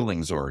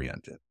 feelings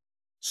oriented.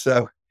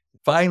 So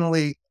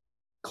finally,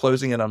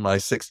 closing in on my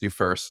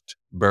 61st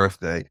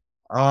birthday,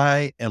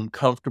 I am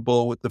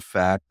comfortable with the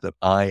fact that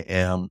I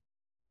am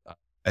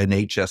an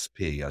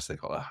HSP, as they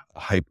call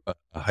it,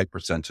 a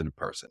hypersensitive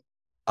person.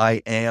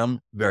 I am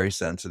very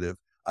sensitive.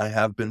 I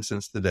have been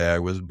since the day I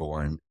was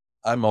born.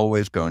 I'm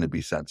always going to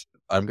be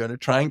sensitive. I'm going to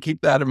try and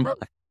keep that in mind.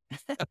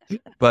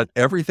 But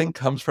everything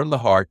comes from the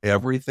heart.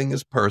 Everything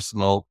is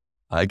personal.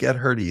 I get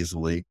hurt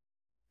easily.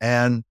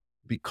 And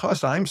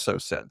because I'm so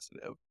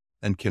sensitive,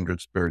 and kindred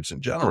spirits in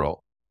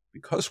general,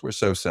 because we're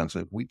so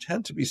sensitive, we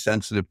tend to be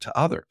sensitive to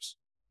others.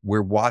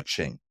 We're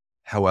watching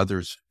how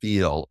others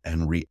feel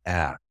and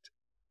react.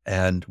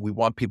 And we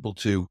want people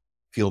to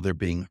feel they're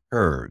being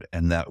heard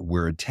and that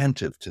we're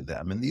attentive to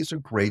them. And these are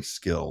great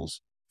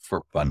skills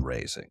for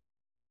fundraising.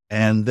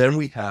 And then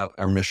we have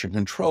our mission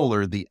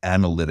controller, the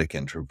analytic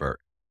introvert.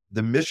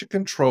 The mission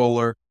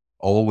controller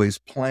always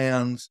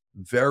plans,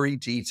 very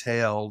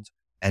detailed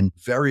and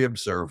very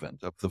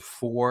observant. Of the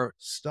four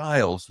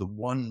styles, the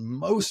one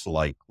most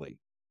likely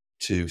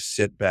to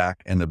sit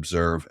back and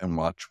observe and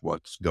watch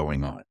what's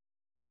going on.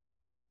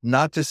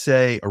 Not to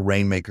say a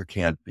rainmaker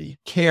can't be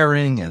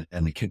caring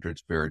and a kindred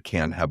spirit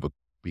can't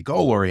be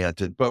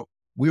goal-oriented, but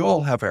we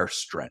all have our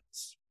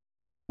strengths.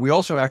 We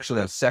also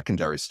actually have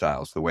secondary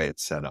styles, the way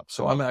it's set up.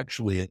 So I'm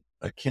actually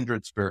a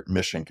kindred spirit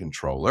mission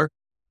controller,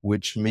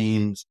 which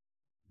means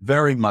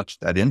very much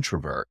that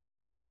introvert,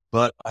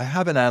 but I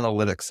have an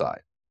analytic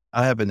side.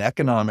 I have an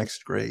economics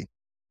degree.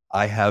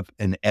 I have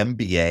an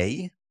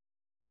MBA,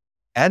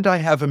 and I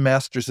have a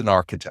master's in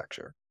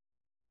architecture.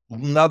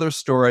 Another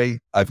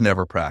story I've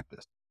never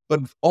practiced,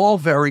 but all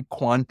very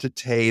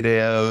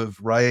quantitative,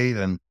 right?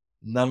 And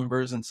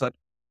numbers and such.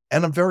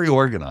 And I'm very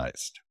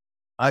organized.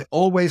 I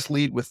always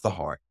lead with the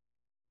heart.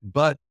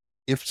 But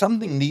if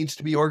something needs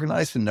to be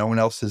organized and no one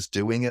else is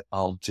doing it,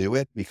 I'll do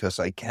it because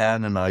I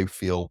can, and I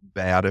feel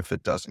bad if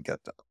it doesn't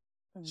get done.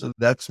 Mm-hmm. So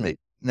that's me.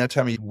 Now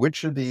tell me,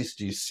 which of these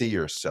do you see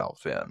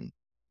yourself in?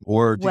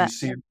 Or do you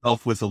see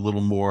yourself with a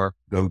little more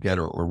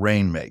go-getter or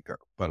rainmaker,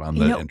 but on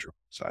the introvert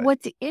side?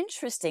 What's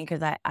interesting,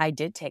 because I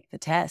did take the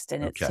test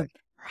and it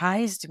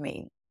surprised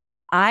me.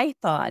 I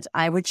thought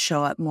I would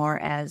show up more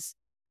as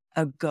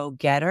a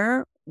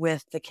go-getter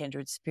with the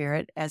kindred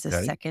spirit as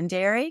a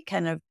secondary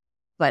kind of,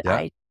 but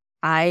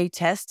I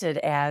tested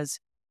as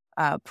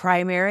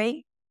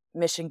primary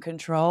mission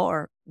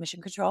control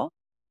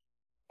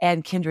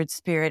and kindred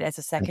spirit as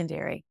a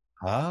secondary.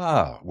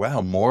 Ah,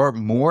 wow.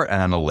 More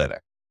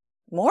analytic.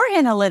 More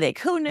analytic.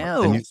 Who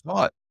knew? Than you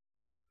thought.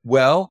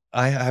 Well,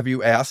 have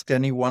you asked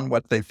anyone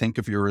what they think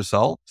of your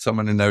result?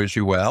 Someone who knows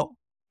you well?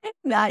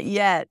 Not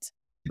yet,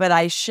 but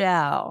I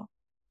shall.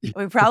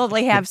 We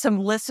probably have some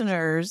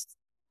listeners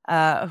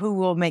who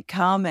will make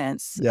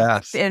comments.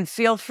 Yes. And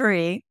feel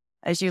free,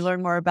 as you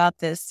learn more about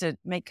this, to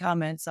make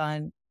comments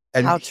on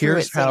how true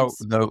it seems.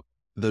 Though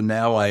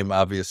now I'm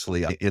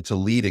obviously, it's a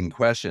leading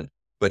question,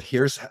 but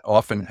here's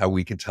often how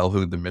we can tell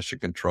who the mission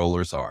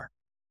controllers are.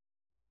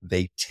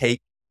 They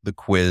take the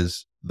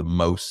quiz the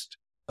most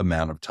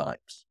amount of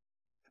times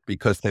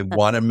because they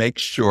want to make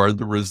sure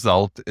the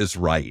result is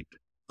right.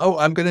 Oh,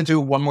 I'm going to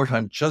do it one more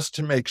time just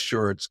to make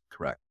sure it's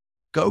correct.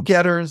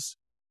 Go-getters,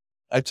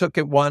 I took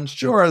it once.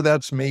 Sure,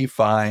 that's me.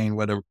 Fine,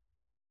 whatever.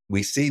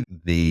 We see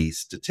the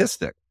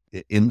statistic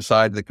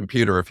inside the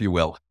computer, if you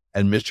will,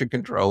 and mission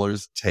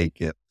controllers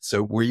take it.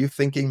 So were you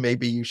thinking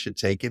maybe you should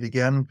take it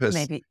again?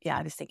 Maybe, yeah,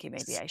 I was thinking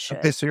maybe I should.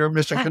 Okay, so you're a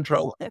mission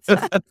controller.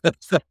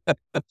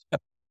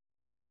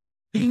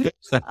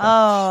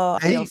 Oh, I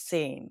feel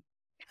seen.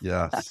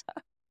 Yes.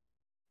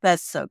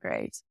 That's so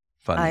great.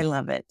 Funny. I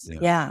love it.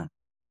 Yeah.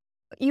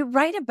 You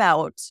write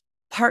about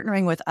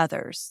partnering with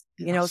others,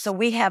 so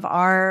we have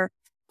our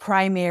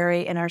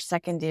primary and our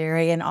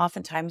secondary, and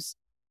oftentimes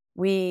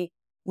we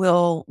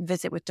will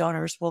visit with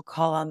donors. We'll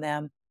call on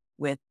them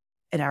with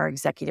our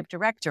executive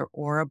director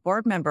or a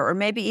board member, or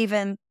maybe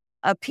even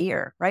a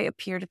peer, right? A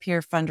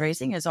peer-to-peer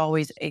fundraising is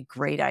always a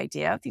great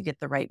idea if you get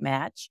the right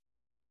match.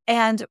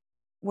 And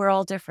we're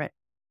all different.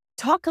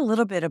 Talk a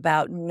little bit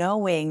about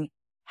knowing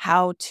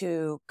how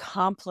to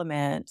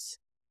complement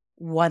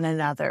one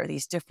another,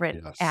 these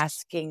different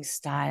asking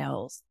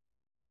styles.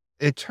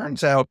 It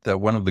turns out that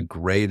one of the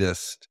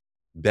greatest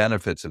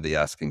benefits of the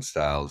asking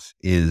styles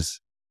is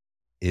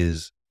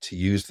to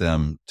use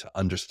them to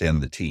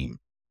understand the team.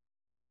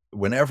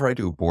 Whenever I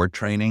do a board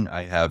training,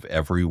 I have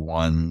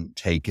everyone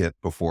take it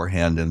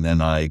beforehand, and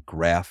then I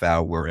graph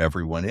out where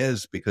everyone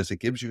is because it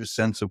gives you a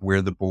sense of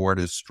where the board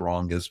is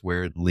strongest,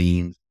 where it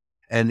leans.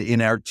 And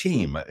in our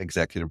team,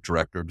 executive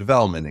director of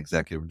development,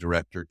 executive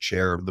director,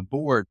 chair of the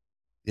board,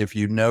 if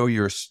you know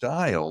your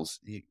styles,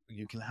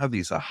 you can have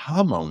these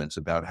aha moments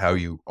about how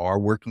you are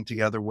working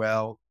together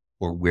well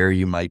or where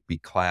you might be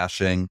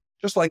clashing,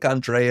 just like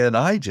Andrea and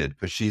I did,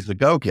 because she's a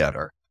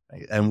go-getter.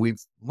 Right? And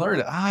we've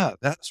learned,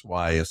 that's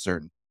why at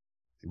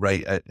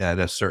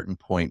a certain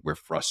point, we're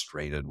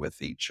frustrated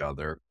with each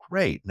other.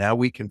 Great. Now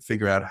we can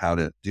figure out how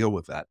to deal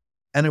with that.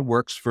 And it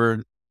works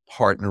for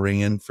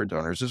partnering and for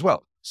donors as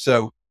well.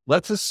 So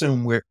let's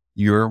assume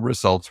your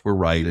results were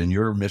right and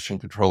you're mission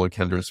controller,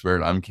 kindred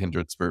spirit, I'm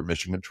kindred spirit,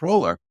 mission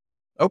controller.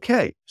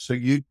 Okay. So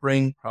you'd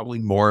bring probably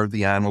more of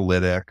the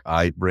analytic.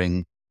 I'd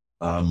bring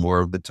more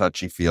of the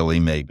touchy-feely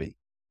maybe.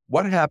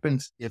 What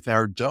happens if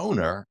our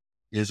donor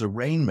is a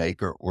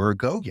rainmaker or a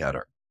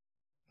go-getter,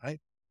 right?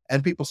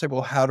 And people say,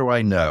 well, how do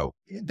I know?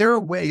 There are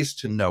ways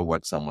to know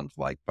what someone's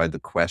like by the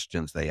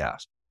questions they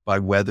ask, by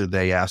whether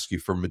they ask you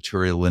for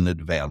material in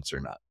advance or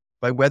not,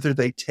 by whether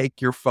they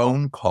take your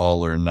phone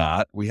call or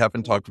not. We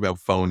haven't talked about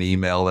phone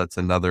email. That's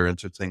another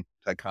interesting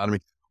dichotomy.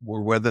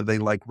 Or whether they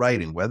like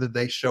writing, whether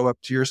they show up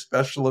to your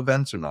special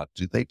events or not.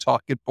 Do they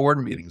talk at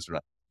board meetings or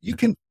not? You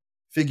can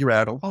figure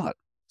out a lot.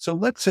 So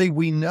let's say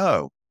we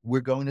know we're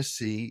going to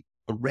see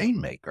a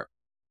rainmaker.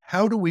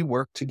 How do we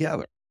work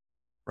together,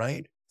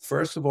 right?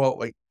 First of all,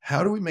 like,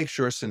 how do we make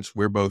sure, since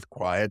we're both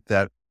quiet,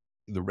 that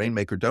the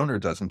rainmaker donor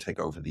doesn't take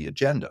over the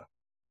agenda?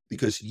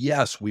 Because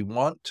yes, we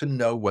want to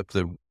know what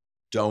the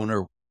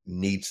donor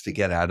needs to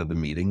get out of the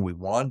meeting. We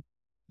want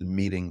the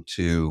meeting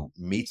to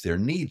meet their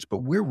needs,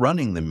 but we're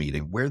running the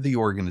meeting. We're the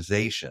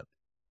organization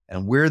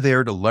and we're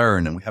there to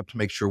learn, and we have to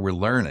make sure we're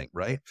learning,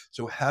 right?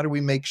 So how do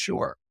we make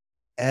sure?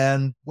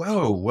 And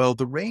well,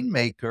 the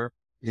rainmaker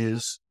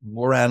is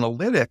more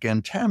analytic,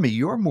 and Tammy,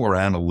 you're more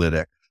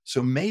analytic.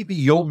 So maybe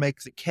you'll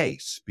make the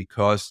case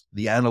because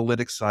the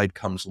analytic side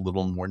comes a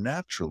little more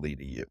naturally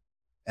to you,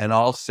 and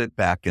I'll sit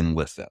back and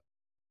listen,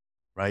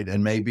 right?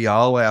 And maybe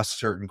I'll ask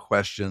certain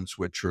questions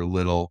which are a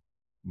little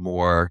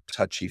more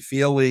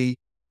touchy-feely,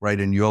 right?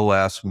 And you'll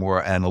ask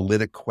more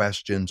analytic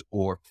questions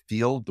or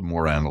field the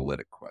more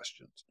analytic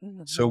questions.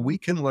 Mm-hmm. So we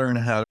can learn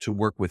how to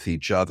work with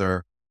each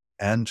other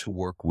and to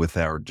work with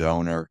our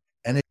donor.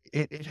 And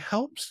it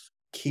helps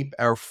keep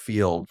our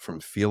field from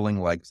feeling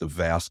like the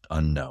vast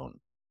unknown.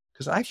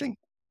 Because I think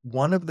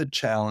one of the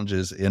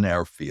challenges in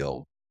our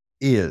field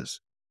is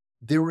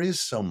there is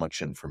so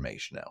much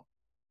information out.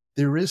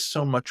 There is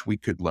so much we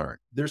could learn.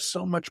 There's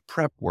so much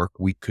prep work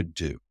we could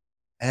do.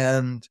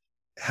 And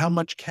how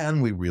much can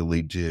we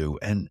really do?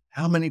 And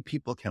how many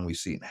people can we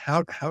see? And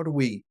how do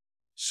we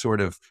sort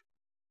of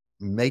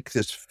make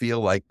this feel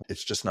like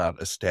it's just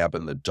not a stab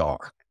in the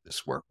dark,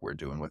 this work we're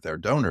doing with our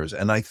donors?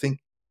 And I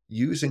think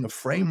using a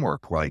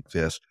framework like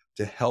this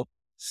to help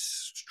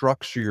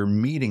structure your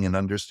meeting and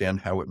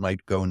understand how it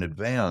might go in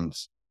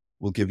advance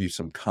will give you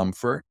some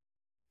comfort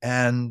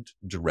and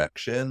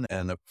direction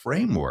and a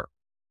framework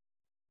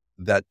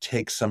that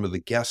takes some of the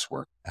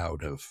guesswork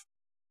out of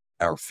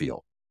our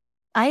field.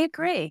 I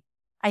agree.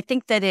 I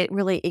think that it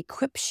really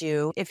equips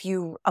you if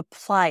you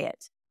apply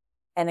it.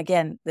 And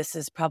again, this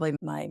is probably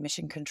my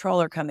mission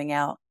controller coming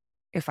out.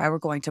 If I were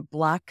going to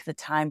block the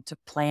time to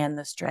plan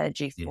the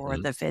strategy for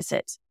the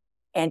visit,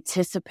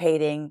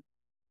 anticipating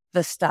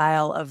the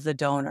style of the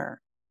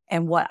donor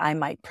and what I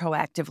might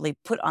proactively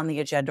put on the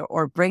agenda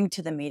or bring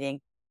to the meeting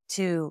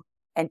to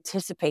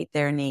anticipate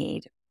their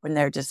need and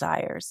their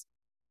desires.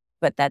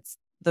 But that's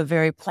the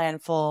very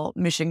planful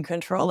mission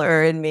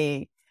controller in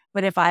me.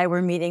 But if I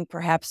were meeting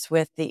perhaps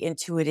with the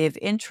intuitive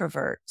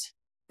introvert,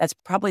 that's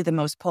probably the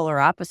most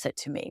polar opposite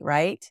to me,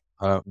 right?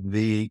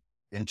 The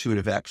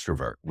intuitive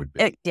extrovert would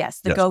be. Yes,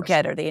 the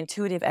go-getter, the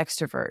intuitive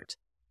extrovert.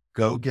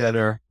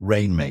 Go-getter,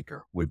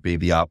 rainmaker would be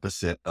the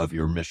opposite of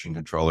your mission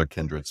controller,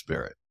 kindred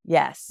spirit.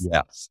 Yes.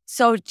 Yes.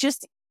 So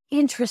just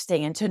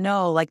interesting, and to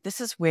know, like, this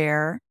is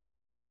where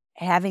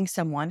having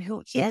someone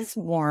who is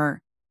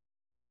more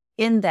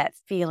in that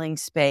feeling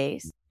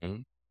space,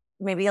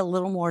 maybe a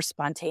little more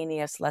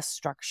spontaneous, less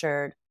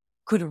structured,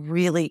 could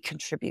really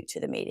contribute to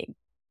the meeting.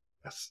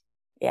 Yes.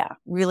 Yeah,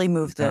 really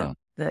move the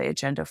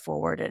agenda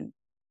forward. And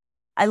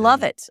I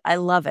love it. I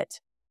love it.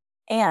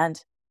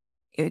 And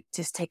it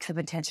just takes some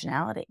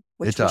intentionality,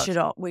 which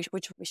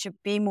we should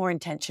be more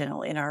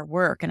intentional in our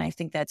work. And I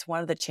think that's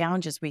one of the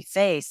challenges we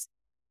face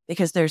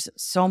because there's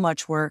so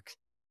much work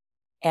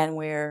and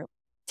we're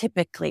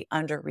typically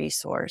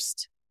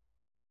under-resourced.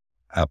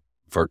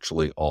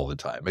 Virtually all the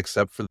time,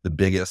 except for the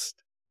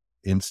biggest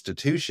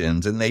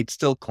institutions. And they'd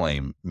still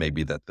claim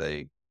maybe that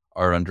they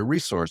are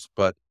under-resourced.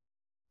 But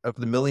of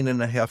the 1.5 million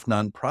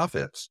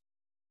nonprofits,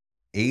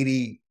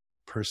 80%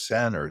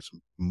 or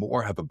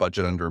more have a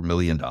budget under $1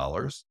 million,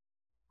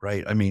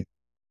 right? I mean,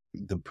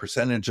 the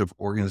percentage of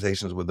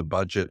organizations with a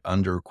budget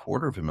under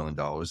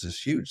 $250,000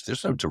 is huge.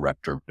 There's no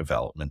director of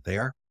development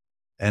there.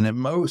 And at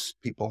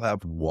most, people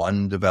have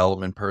one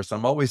development person.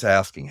 I'm always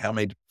asking how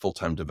many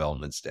full-time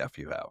development staff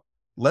you have.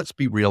 Let's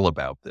be real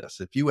about this.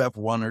 If you have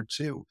one or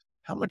two,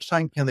 how much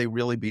time can they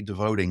really be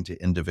devoting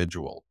to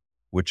individual,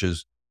 which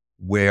is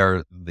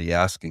where the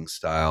asking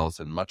styles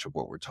and much of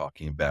what we're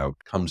talking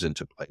about comes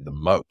into play the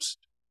most?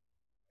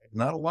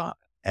 Not a lot.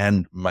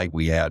 And might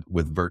we add,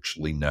 with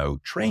virtually no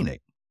training.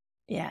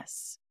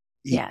 Yes.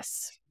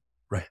 Yes.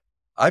 Right.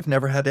 I've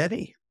never had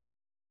any.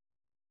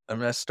 I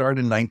mean, I started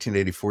in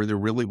 1984. There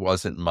really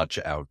wasn't much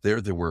out there.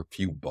 There were a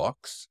few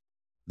books.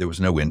 There was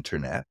no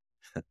internet.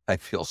 I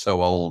feel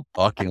so old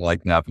talking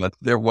like that, but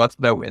there was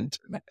no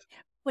internet.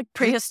 Like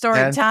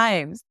prehistoric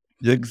times.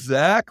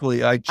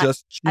 Exactly. I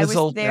just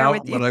chiseled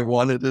out what I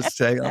wanted to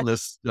say on a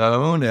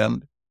stone,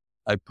 and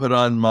I put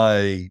on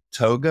my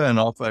toga and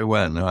off I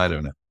went. No, I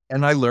don't know.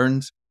 And I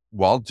learned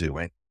while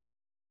doing.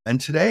 And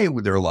today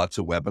there are lots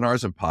of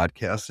webinars and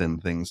podcasts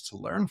and things to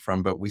learn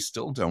from, but we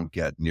still don't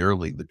get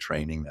nearly the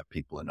training that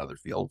people in other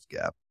fields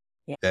get.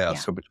 Yeah. Yeah. Yeah.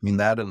 So between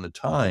that and the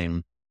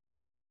time,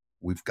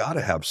 we've got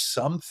to have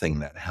something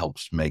that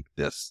helps make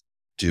this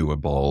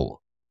doable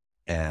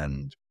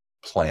and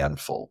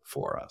planful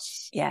for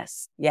us.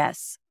 Yes.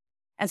 Yes.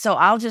 And so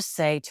I'll just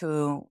say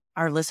to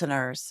our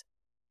listeners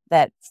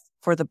that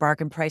for the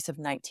bargain price of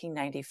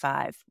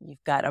 $19.95,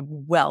 you've got a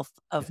wealth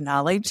of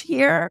knowledge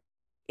here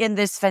in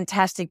this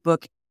fantastic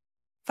book,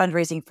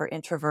 Fundraising for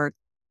Introverts,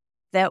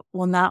 that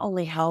will not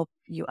only help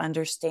you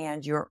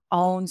understand your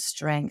own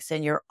strengths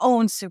and your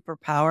own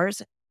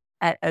superpowers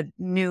at a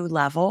new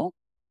level,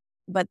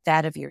 but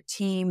that of your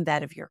team,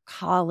 that of your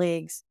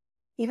colleagues,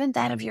 even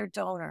that of your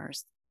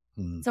donors.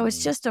 So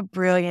it's just a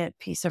brilliant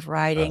piece of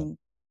writing.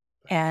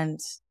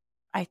 And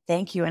I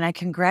thank you and I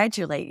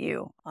congratulate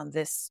you on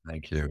this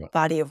Thank you.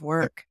 body of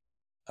work.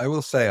 I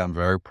will say I'm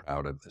very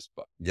proud of this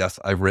book. Yes,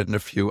 I've written a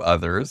few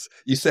others.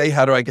 You say,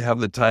 how do I have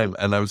the time?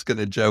 And I was going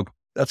to joke,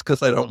 that's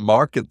because I don't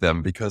market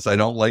them because I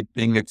don't like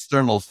being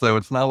external. So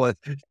it's not like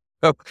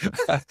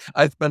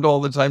I spend all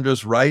the time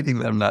just writing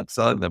them, not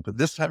selling them. But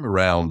this time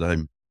around,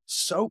 I'm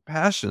so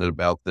passionate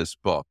about this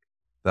book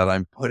that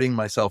I'm putting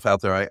myself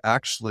out there. I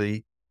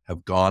actually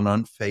have gone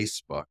on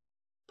Facebook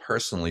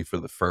personally for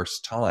the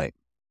first time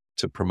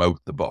to promote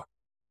the book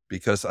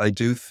because I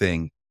do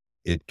think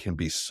it can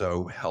be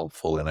so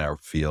helpful in our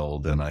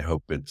field. And I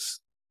hope it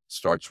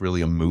starts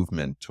really a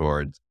movement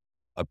towards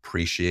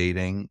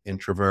appreciating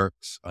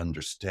introverts,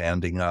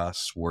 understanding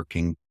us,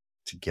 working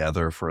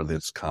together for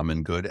this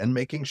common good, and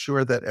making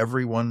sure that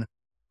everyone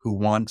who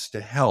wants to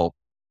help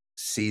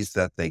sees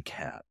that they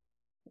can,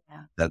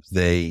 that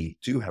they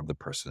do have the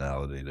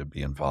personality to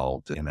be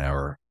involved in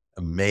our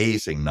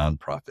amazing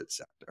nonprofit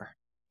sector.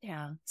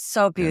 Yeah.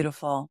 So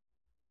beautiful.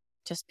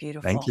 Just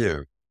beautiful. Thank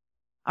you.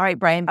 All right,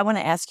 Brian, I want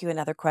to ask you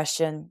another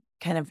question,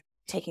 kind of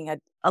taking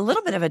a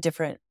little bit of a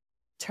different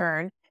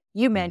turn.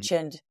 You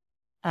mentioned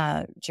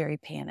Jerry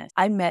Panis.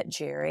 I met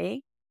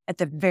Jerry at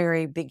the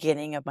very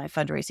beginning of my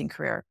fundraising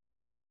career.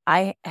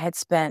 I had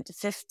spent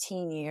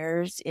 15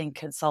 years in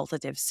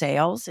consultative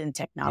sales in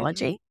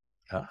technology.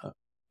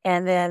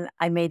 And then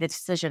I made a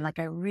decision, like,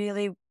 I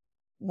really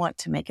want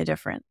to make a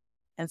difference.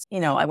 And,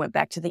 I went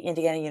back to the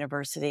Indiana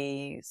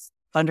University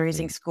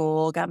fundraising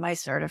school, got my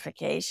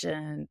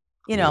certification,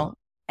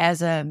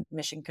 as a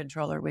mission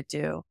controller would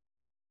do.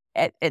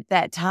 At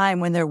that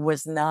time when there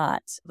was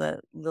not the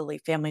Lilly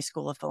Family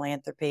School of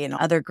Philanthropy and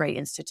other great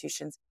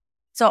institutions.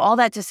 So all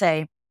that to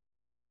say,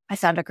 I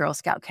found a Girl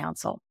Scout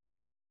Council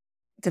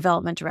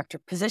development director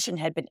position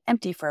had been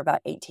empty for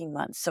about 18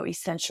 months. So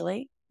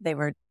essentially they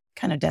were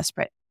kind of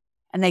desperate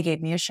and they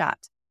gave me a shot.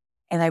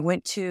 And I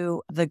went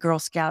to the Girl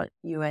Scout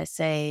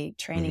USA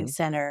Training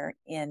Center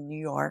in New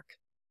York,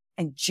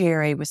 and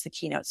Jerry was the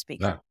keynote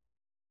speaker.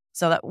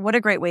 So what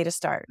a great way to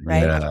start,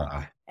 right?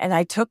 Yeah. And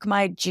I took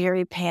my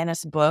Jerry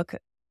Panis book,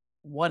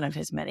 one of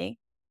his many,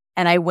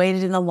 and I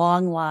waited in the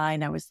long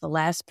line. I was the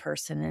last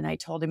person, and I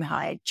told him how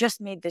I had just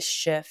made this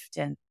shift,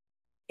 and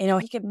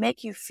he could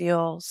make you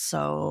feel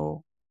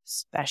so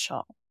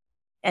special.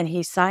 And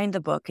he signed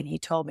the book, and he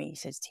told me, he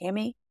says,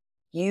 "Tammy,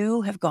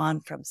 you have gone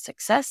from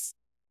success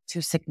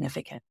to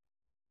significant."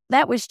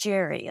 That was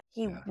Jerry.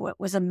 He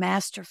was a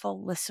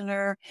masterful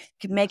listener,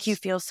 could make you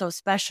feel so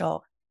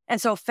special. And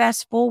so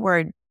fast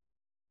forward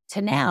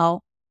to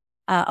now,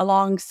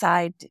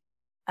 alongside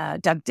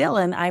Doug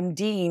Dillon, I'm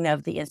Dean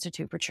of the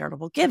Institute for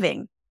Charitable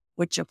Giving,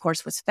 which of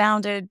course was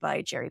founded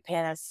by Jerry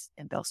Panis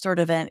and Bill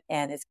Sturdivant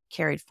and is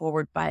carried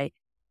forward by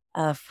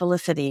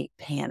Felicity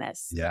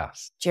Panis,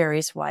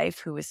 Jerry's wife,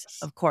 who is,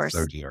 of course,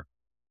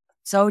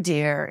 so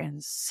dear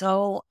and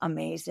so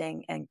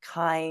amazing and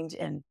kind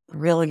and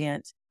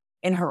brilliant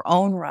in her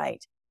own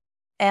right.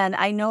 And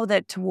I know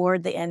that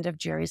toward the end of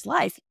Jerry's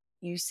life,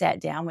 you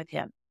sat down with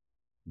him.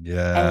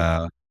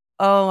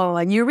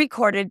 And you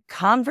recorded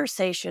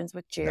conversations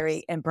with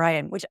Jerry and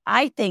Brian, which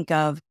I think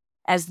of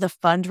as the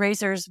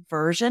fundraisers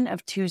version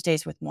of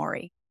Tuesdays with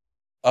Maury.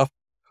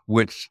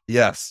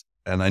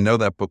 And I know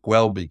that book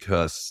well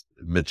because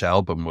Mitch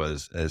Albom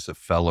was as a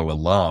fellow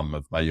alum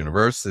of my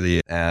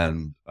university,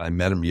 and I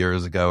met him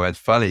years ago. It's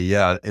funny,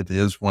 it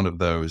is one of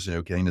those,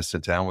 getting to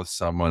sit down with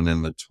someone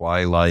in the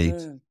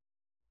twilight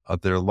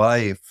of their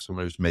life,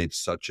 someone who's made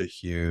such a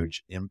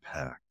huge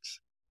impact.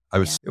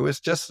 It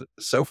was just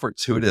so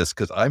fortuitous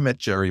because I met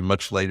Jerry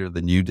much later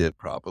than you did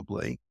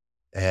probably.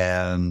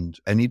 And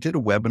he did a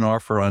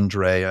webinar for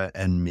Andrea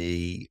and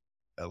me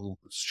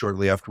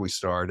shortly after we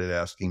started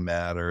Asking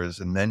Matters.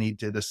 And then he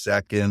did a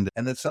second.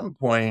 And at some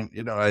point,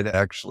 I'd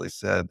actually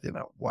said,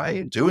 why are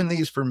you doing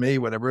these for me?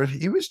 Whatever.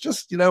 He was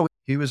just,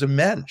 he was a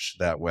mensch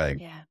that way.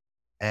 Yeah.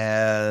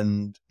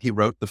 And he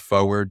wrote the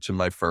foreword to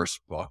my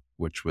first book,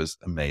 which was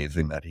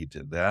amazing that he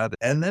did that.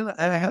 And then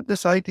I had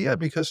this idea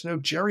because,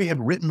 Jerry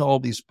had written all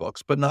these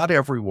books, but not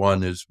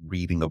everyone is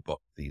reading a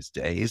book these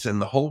days. And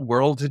the whole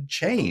world had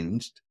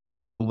changed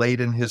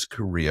late in his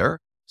career.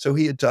 So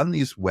he had done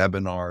these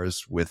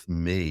webinars with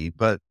me,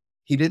 but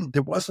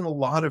there wasn't a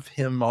lot of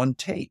him on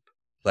tape,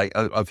 like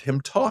of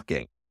him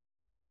talking.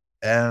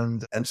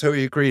 And so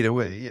he agreed.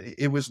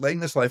 It was late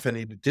in his life, and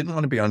he didn't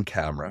want to be on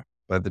camera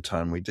by the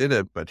time we did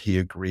it, but he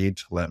agreed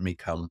to let me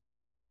come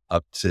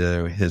up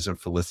to his and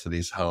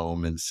Felicity's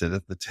home and sit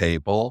at the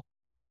table.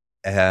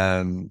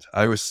 And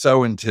I was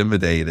so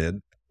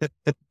intimidated.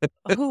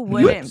 Who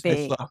wouldn't I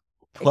be? thought,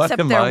 what Except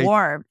am their I?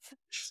 warmth.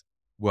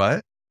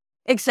 What?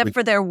 Except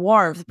for their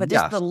warmth, but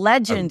just Yes. the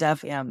legend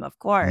of him, of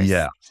course.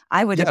 Yeah.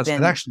 I would have Yes.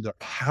 And been. actually,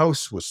 the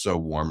house was so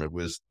warm. It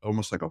was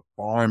almost like a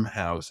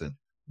farmhouse and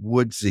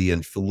woodsy.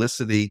 And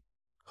Felicity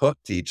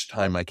cooked each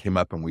time I came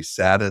up, and we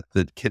sat at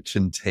the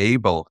kitchen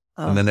table.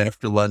 And then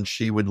after lunch,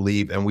 she would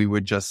leave and we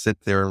would just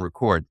sit there and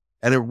record.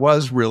 And it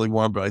was really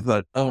warm, but I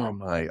thought, oh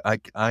my,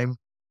 I'm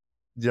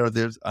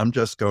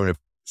just going to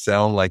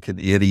sound like an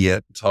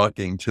idiot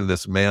talking to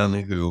this man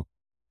who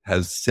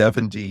has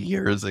 70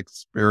 years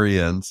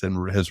experience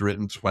and has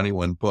written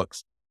 21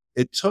 books.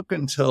 It took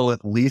until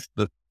at least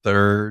the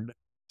third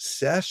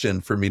session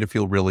for me to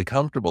feel really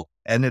comfortable.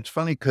 And it's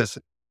funny because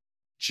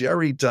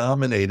Jerry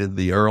dominated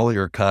the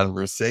earlier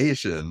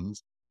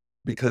conversations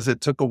because it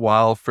took a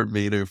while for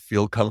me to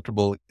feel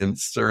comfortable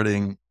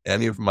inserting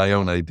any of my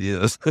own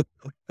ideas.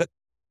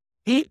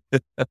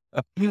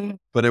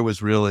 But it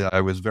was really,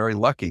 I was very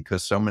lucky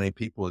because so many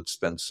people had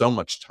spent so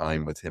much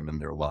time with him in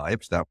their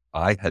lives that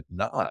I had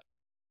not.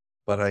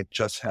 But I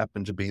just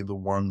happened to be the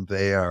one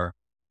there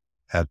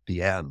at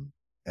the end.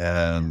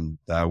 And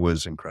that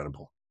was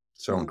incredible.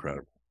 So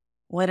incredible.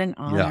 What an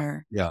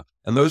honor. Yeah.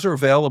 And those are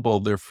available.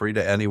 They're free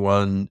to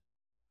anyone.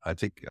 I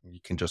think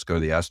you can just go to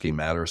the Asking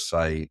Matters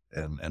site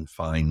and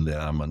find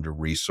them under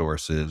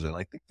resources. And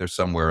I think they're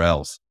somewhere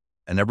else.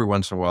 And every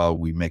once in a while,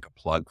 we make a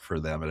plug for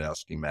them at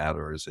Asking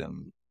Matters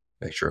and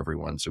make sure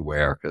everyone's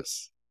aware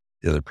because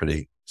they're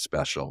pretty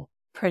special.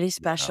 Pretty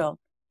special.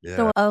 Yeah.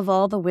 So of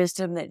all the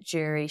wisdom that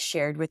Jerry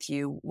shared with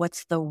you,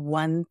 what's the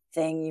one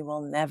thing you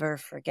will never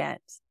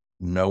forget?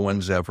 No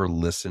one's ever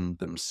listened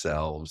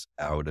themselves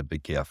out of a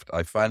gift.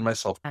 I find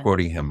myself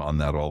quoting him on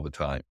that all the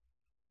time.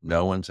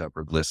 No one's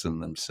ever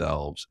listened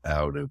themselves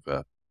out of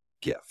a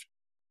gift.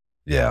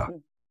 Yeah.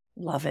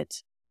 Love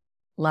it.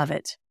 Love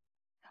it.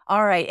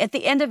 All right. At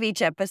the end of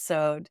each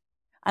episode,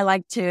 I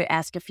like to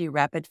ask a few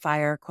rapid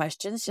fire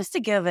questions just to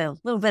give a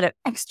little bit of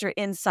extra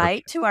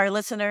insight to our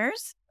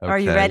listeners. Okay. Are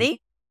you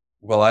ready?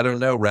 Well, I don't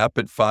know.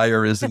 Rapid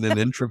fire isn't an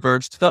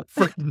introvert stuff.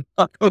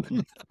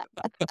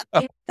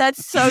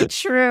 That's so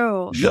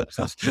true.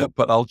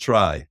 But I'll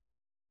try.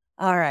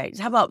 All right.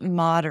 How about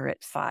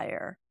moderate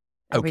fire?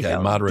 Okay,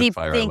 moderate deep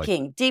fire.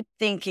 Deep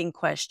thinking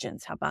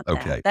questions. How about that?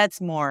 Okay.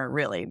 That's more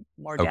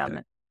down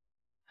the...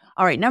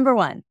 All right. Number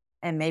one,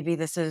 and maybe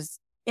this is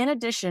in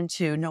addition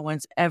to no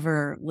one's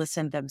ever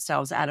listened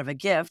themselves out of a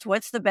gift.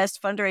 What's the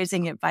best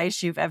fundraising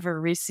advice you've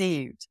ever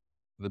received?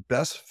 The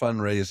best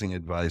fundraising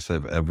advice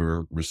I've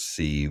ever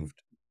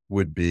received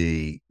would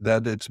be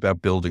that it's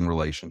about building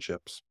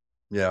relationships.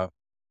 Yeah.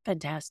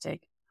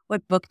 Fantastic.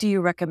 What book do you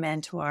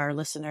recommend to our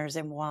listeners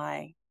and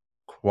why?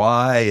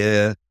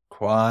 Quiet.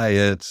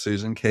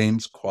 Susan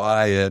Cain's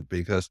Quiet,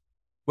 because,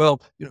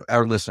 well,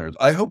 our listeners,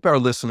 I hope our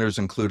listeners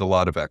include a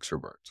lot of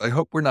extroverts. I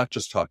hope we're not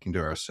just talking to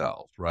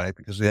ourselves, right?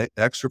 Because the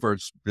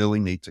extroverts really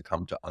need to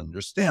come to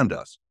understand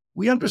us.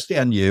 We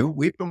understand you.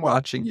 We've been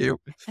watching you,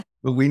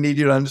 but we need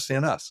you to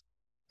understand us.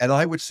 And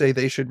I would say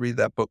they should read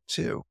that book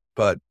too.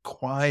 But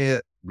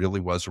Quiet really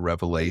was a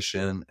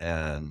revelation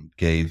and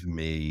gave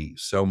me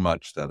so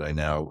much that I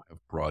now have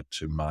brought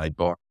to my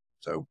book.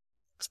 So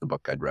it's the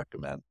book I'd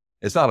recommend.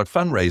 It's not a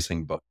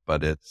fundraising book,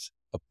 but it's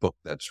a book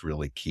that's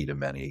really key to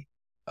many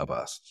of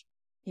us.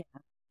 Yeah,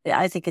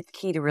 I think it's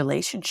key to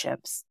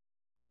relationships.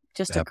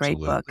 Just Absolutely.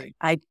 A great book.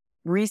 I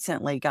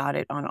recently got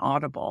it on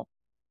Audible.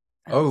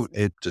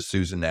 Does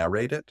Susan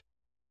narrate it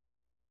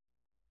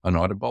on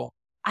Audible?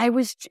 I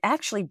was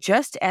actually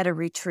just at a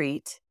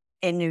retreat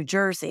in New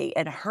Jersey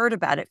and heard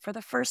about it for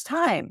the first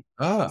time.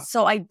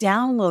 So I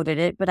downloaded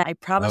it, but I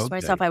promised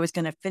myself I was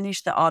going to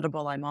finish the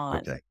Audible I'm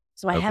on. Okay.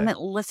 So I haven't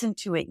listened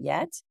to it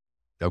yet.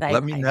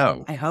 Let me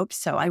know. I hope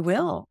so. I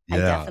will. Yeah. I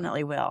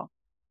definitely will.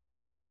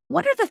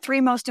 What are the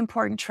 3 most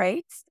important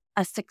traits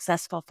a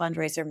successful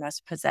fundraiser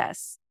must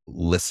possess?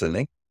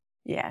 Listening.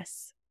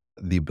 Yes.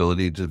 The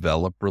ability to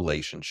develop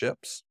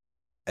relationships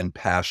and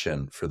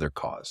passion for their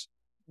cause.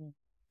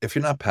 If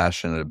you're not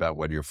passionate about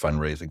what you're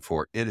fundraising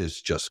for, it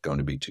is just going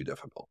to be too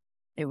difficult.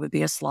 It would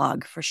be a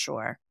slog for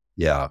sure.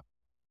 Yeah.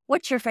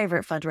 What's your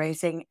favorite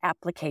fundraising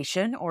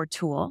application or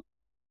tool?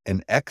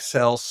 An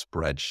Excel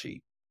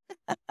spreadsheet.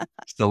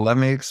 So let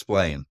me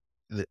explain.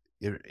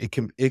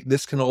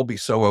 This can all be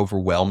so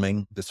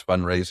overwhelming, this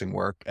fundraising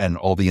work and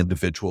all the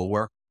individual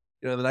work.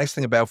 The nice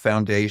thing about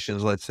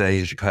foundations, let's say,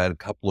 is you had a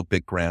couple of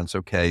big grants.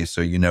 Okay.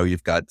 So,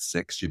 you've got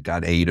 6, you've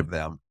got 8 of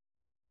them.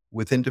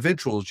 With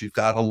individuals, you've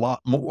got a lot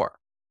more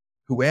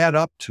who add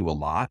up to a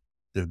lot.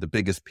 They're the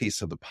biggest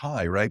piece of the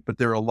pie, right? But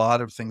there are a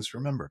lot of things to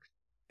remember.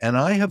 And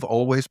I have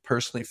always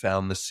personally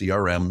found the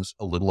CRMs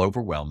a little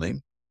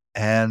overwhelming.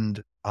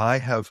 And I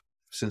have,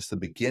 since the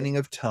beginning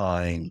of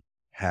time,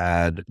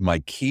 had my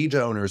key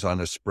donors on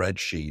a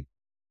spreadsheet,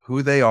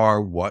 who they are,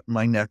 what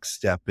my next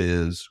step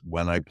is,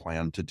 when I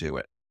plan to do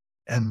it.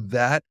 And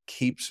that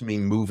keeps me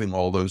moving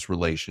all those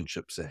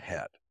relationships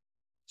ahead.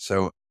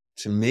 So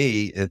to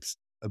me, it's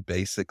a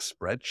basic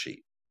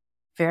spreadsheet.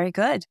 Very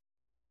good.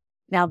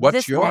 Now, What's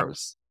this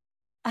yours?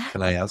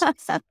 Can I ask?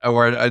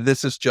 Or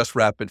this is just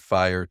rapid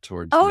fire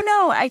towards Oh, me.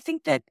 no, I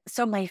think that,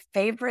 so my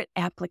favorite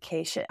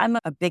application, I'm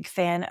a big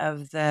fan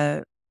of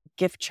the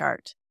gift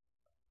chart.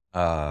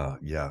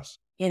 Yes.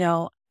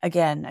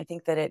 Again, I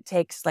think that it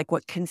takes like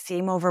what can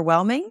seem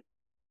overwhelming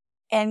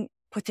and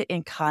puts it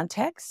in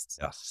context,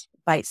 Yes.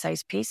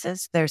 bite-sized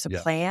pieces. There's a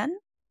Yeah. plan.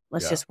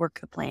 Let's Yeah. just work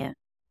the plan.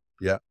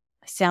 Yeah.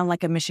 I sound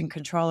like a mission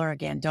controller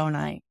again, don't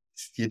I?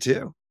 You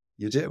do.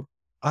 You do.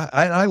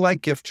 I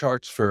like gift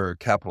charts for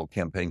capital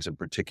campaigns in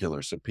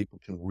particular, so people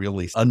can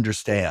really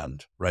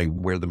understand, right,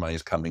 where the money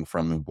is coming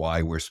from and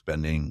why we're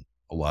spending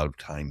a lot of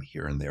time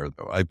here and there,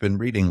 though. I've been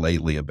reading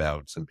lately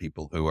about some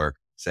people who are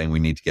saying we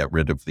need to get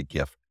rid of the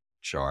gift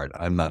chart.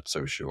 I'm not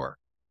so sure.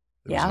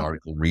 There was an Yeah.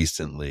 article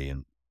recently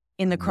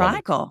In the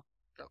Chronicle.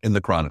 in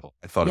the Chronicle.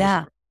 I thought it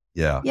was,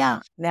 yeah.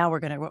 Yeah. Now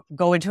we're going to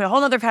go into a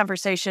whole other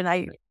conversation.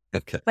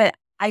 Okay. But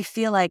I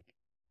feel like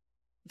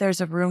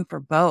there's a room for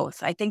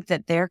both. I think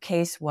that their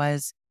case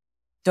was,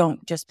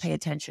 don't just pay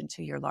attention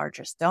to your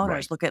largest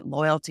donors. Right. Look at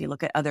loyalty,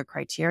 look at other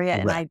criteria.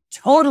 And Right. I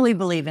totally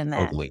believe in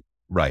that. Totally.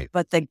 Right.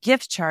 But the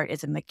gift chart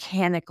is a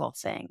mechanical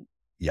thing.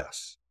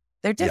 Yes.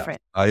 They're Yeah.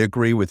 different. I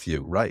agree with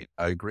you. Right.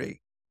 I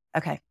agree.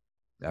 Okay.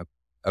 Yep.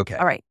 Okay.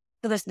 All right.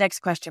 So this next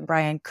question,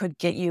 Brian, could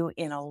get you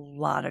in a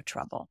lot of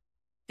trouble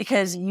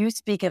because you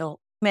speak at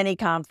many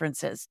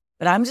conferences.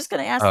 But I'm just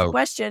going to ask the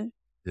question.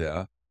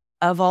 Yeah.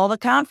 Of all the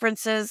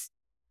conferences,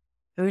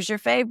 who's your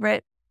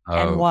favorite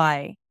and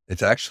why?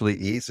 It's actually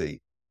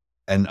easy.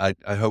 And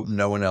I hope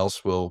no one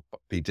else will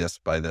be dissed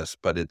by this,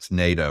 but it's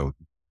NATO,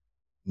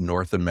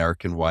 North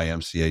American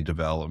YMCA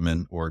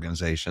Development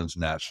Organization's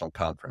National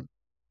Conference.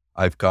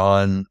 I've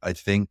gone, I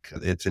think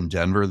it's in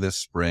Denver this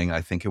spring.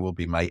 I think it will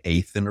be my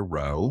 8th in a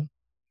row.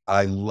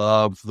 I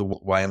love the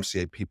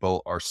YMCA.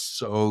 People are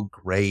so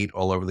great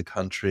all over the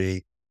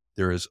country.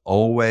 There is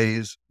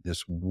always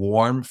this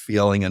warm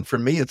feeling. And for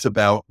me, it's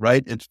about,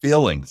 right, it's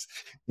feelings.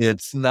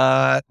 It's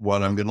not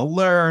what I'm going to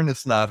learn.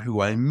 It's not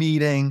who I'm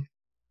meeting.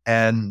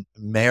 And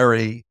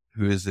Mary,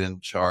 who is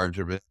in charge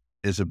of it,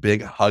 is a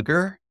big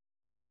hugger.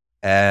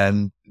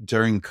 And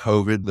during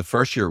COVID, the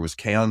first year was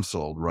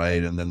canceled,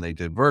 right? And then they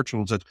did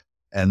virtuals.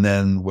 And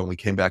then when we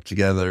came back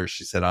together,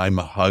 she said, I'm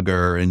a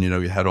hugger. And,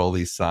 you had all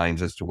these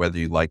signs as to whether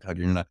you like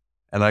hugging or not.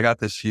 And I got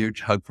this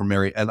huge hug from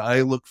Mary. And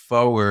I look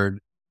forward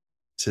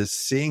to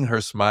seeing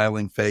her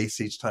smiling face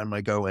each time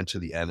I go, into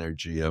the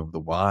energy of the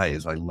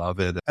Ys. I love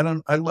it.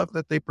 And I love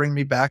that they bring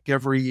me back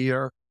every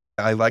year.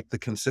 I like the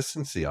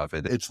consistency of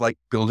it. It's like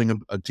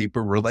building a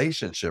deeper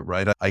relationship,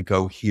 right? I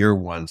go here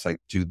once, I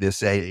do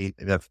this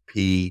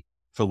AFP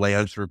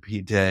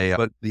philanthropy day,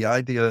 but the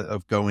idea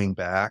of going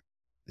back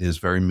is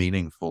very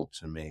meaningful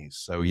to me.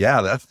 So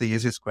yeah, that's the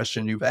easiest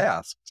question you've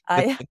asked.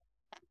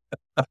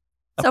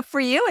 So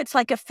for you, it's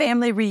like a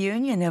family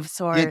reunion of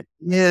sorts. It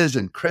is,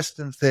 and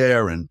Kristen's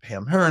there, and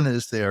Pam Hearn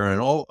is there,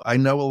 and I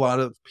know a lot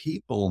of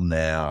people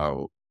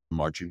now.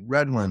 Margie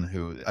Redwin,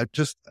 who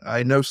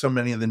I know so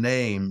many of the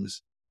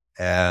names,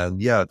 and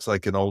yeah, it's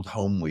like an old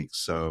home week.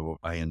 So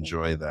I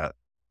enjoy that.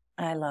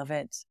 I love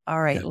it.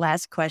 All right,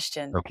 last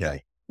question.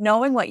 Okay.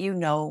 Knowing what you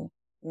know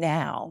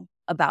now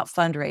about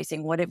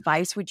fundraising, what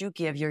advice would you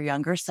give your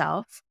younger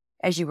self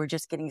as you were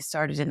just getting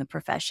started in the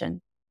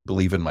profession?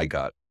 Believe in my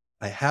gut.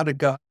 I had a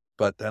gut,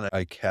 but then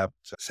I kept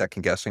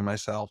second guessing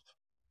myself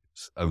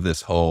of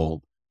this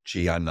whole,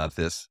 gee, I'm not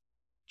this,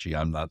 gee,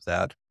 I'm not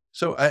that.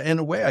 So in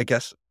a way, I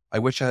guess I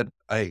wish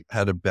I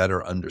had a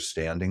better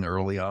understanding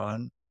early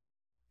on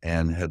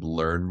and had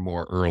learned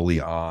more early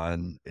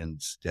on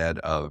instead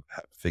of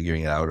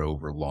figuring it out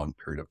over a long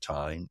period of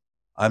time.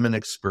 I'm an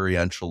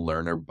experiential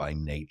learner by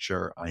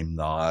nature. I'm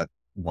not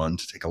one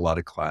to take a lot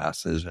of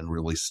classes and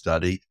really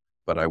study,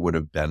 but I would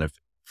have benefited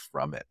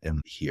from it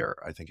in here.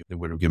 I think it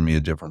would have given me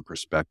a different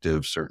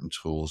perspective, certain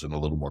tools, and a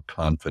little more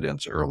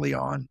confidence early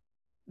on.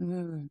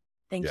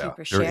 Thank you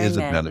for sharing that. There is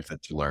a that.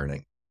 benefit to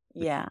learning.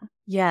 Yeah.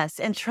 Yes.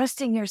 And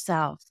trusting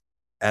yourself.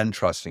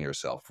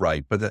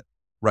 Right.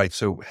 Right.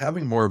 So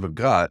having more of a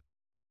gut,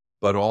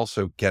 but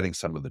also getting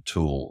some of the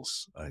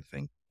tools, I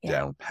think,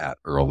 down pat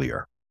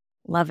earlier.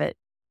 Love it.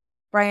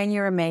 Brian,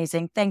 you're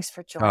amazing. Thanks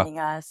for joining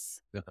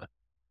us.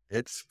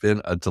 It's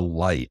been a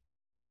delight.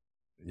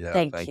 Yeah.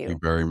 Thank you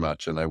very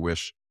much. And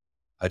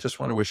I just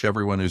want to wish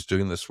everyone who's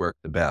doing this work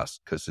the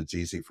best, because it's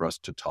easy for us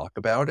to talk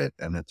about it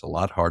and it's a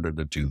lot harder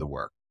to do the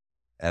work.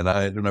 And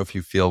I don't know if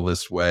you feel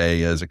this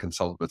way as a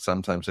consultant, but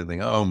sometimes I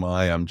think, oh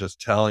my, I'm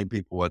just telling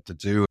people what to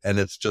do. And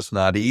it's just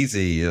not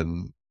easy.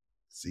 And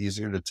it's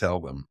easier to tell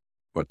them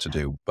what to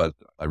do. But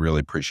I really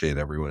appreciate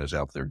everyone who's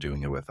out there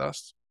doing it with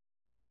us.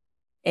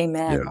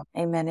 Amen.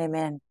 Yeah.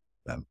 Amen.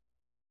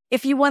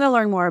 If you want to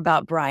learn more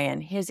about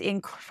Brian, his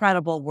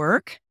incredible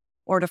work,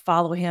 or to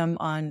follow him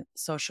on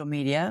social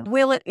media,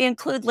 we'll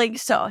include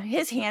links to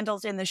his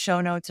handles in the show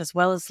notes, as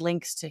well as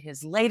links to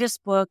his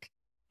latest book,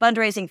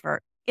 Fundraising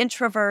for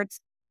Introverts,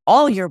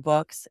 all your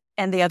books,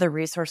 and the other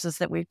resources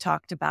that we've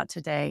talked about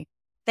today.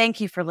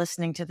 Thank you for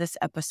listening to this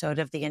episode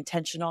of the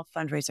Intentional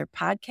Fundraiser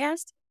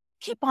Podcast.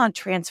 Keep on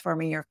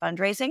transforming your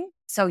fundraising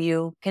so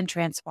you can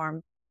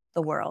transform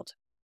the world.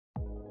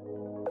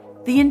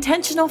 The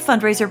Intentional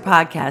Fundraiser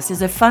Podcast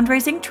is a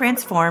Fundraising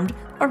Transformed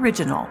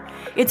original.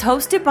 It's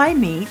hosted by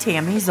me,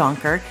 Tammy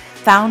Zonker,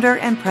 founder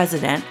and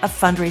president of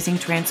Fundraising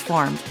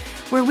Transformed,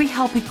 where we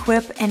help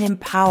equip and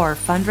empower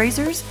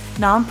fundraisers,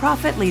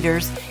 nonprofit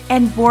leaders,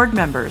 and board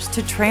members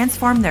to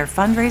transform their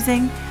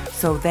fundraising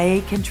so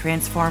they can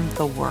transform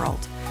the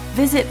world.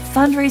 Visit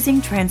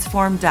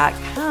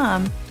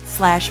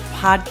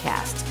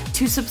fundraisingtransform.com/podcast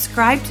to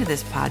subscribe to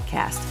this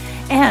podcast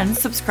and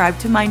subscribe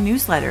to my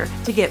newsletter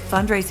to get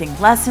fundraising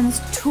lessons,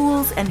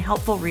 tools, and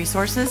helpful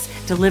resources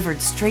delivered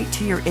straight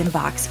to your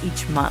inbox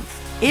each month.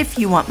 If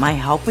you want my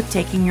help with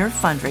taking your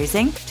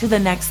fundraising to the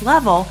next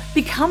level,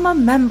 become a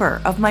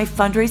member of my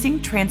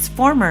Fundraising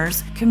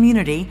Transformers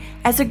community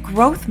as a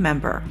growth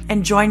member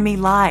and join me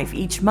live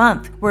each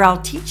month where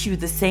I'll teach you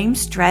the same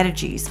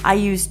strategies I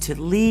use to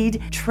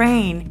lead,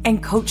 train,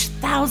 and coach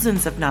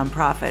thousands of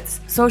nonprofits,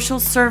 social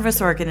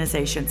service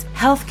organizations,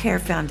 healthcare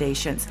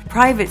foundations,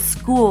 private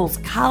schools,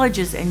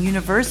 colleges, and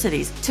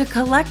universities to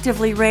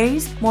collectively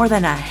raise more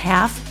than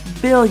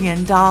 $500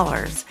 million.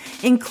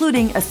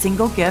 Including a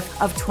single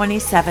gift of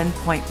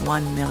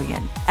 $27.1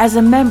 million. As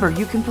a member,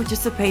 you can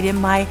participate in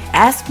my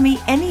Ask Me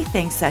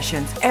Anything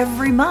sessions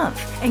every month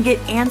and get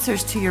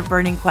answers to your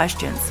burning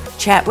questions.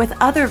 Chat with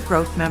other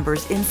growth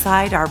members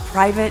inside our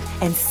private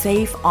and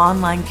safe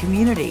online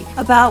community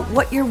about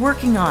what you're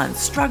working on,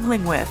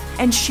 struggling with,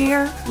 and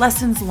share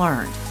lessons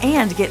learned.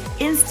 And get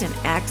instant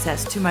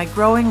access to my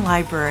growing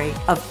library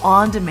of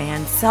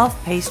on-demand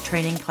self-paced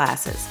training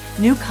classes.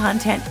 New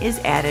content is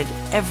added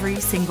every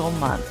single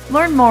month.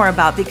 Learn more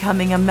about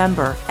becoming a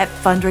member at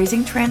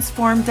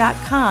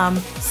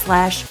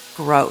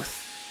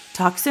fundraisingtransform.com/growth.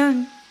 Talk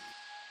soon.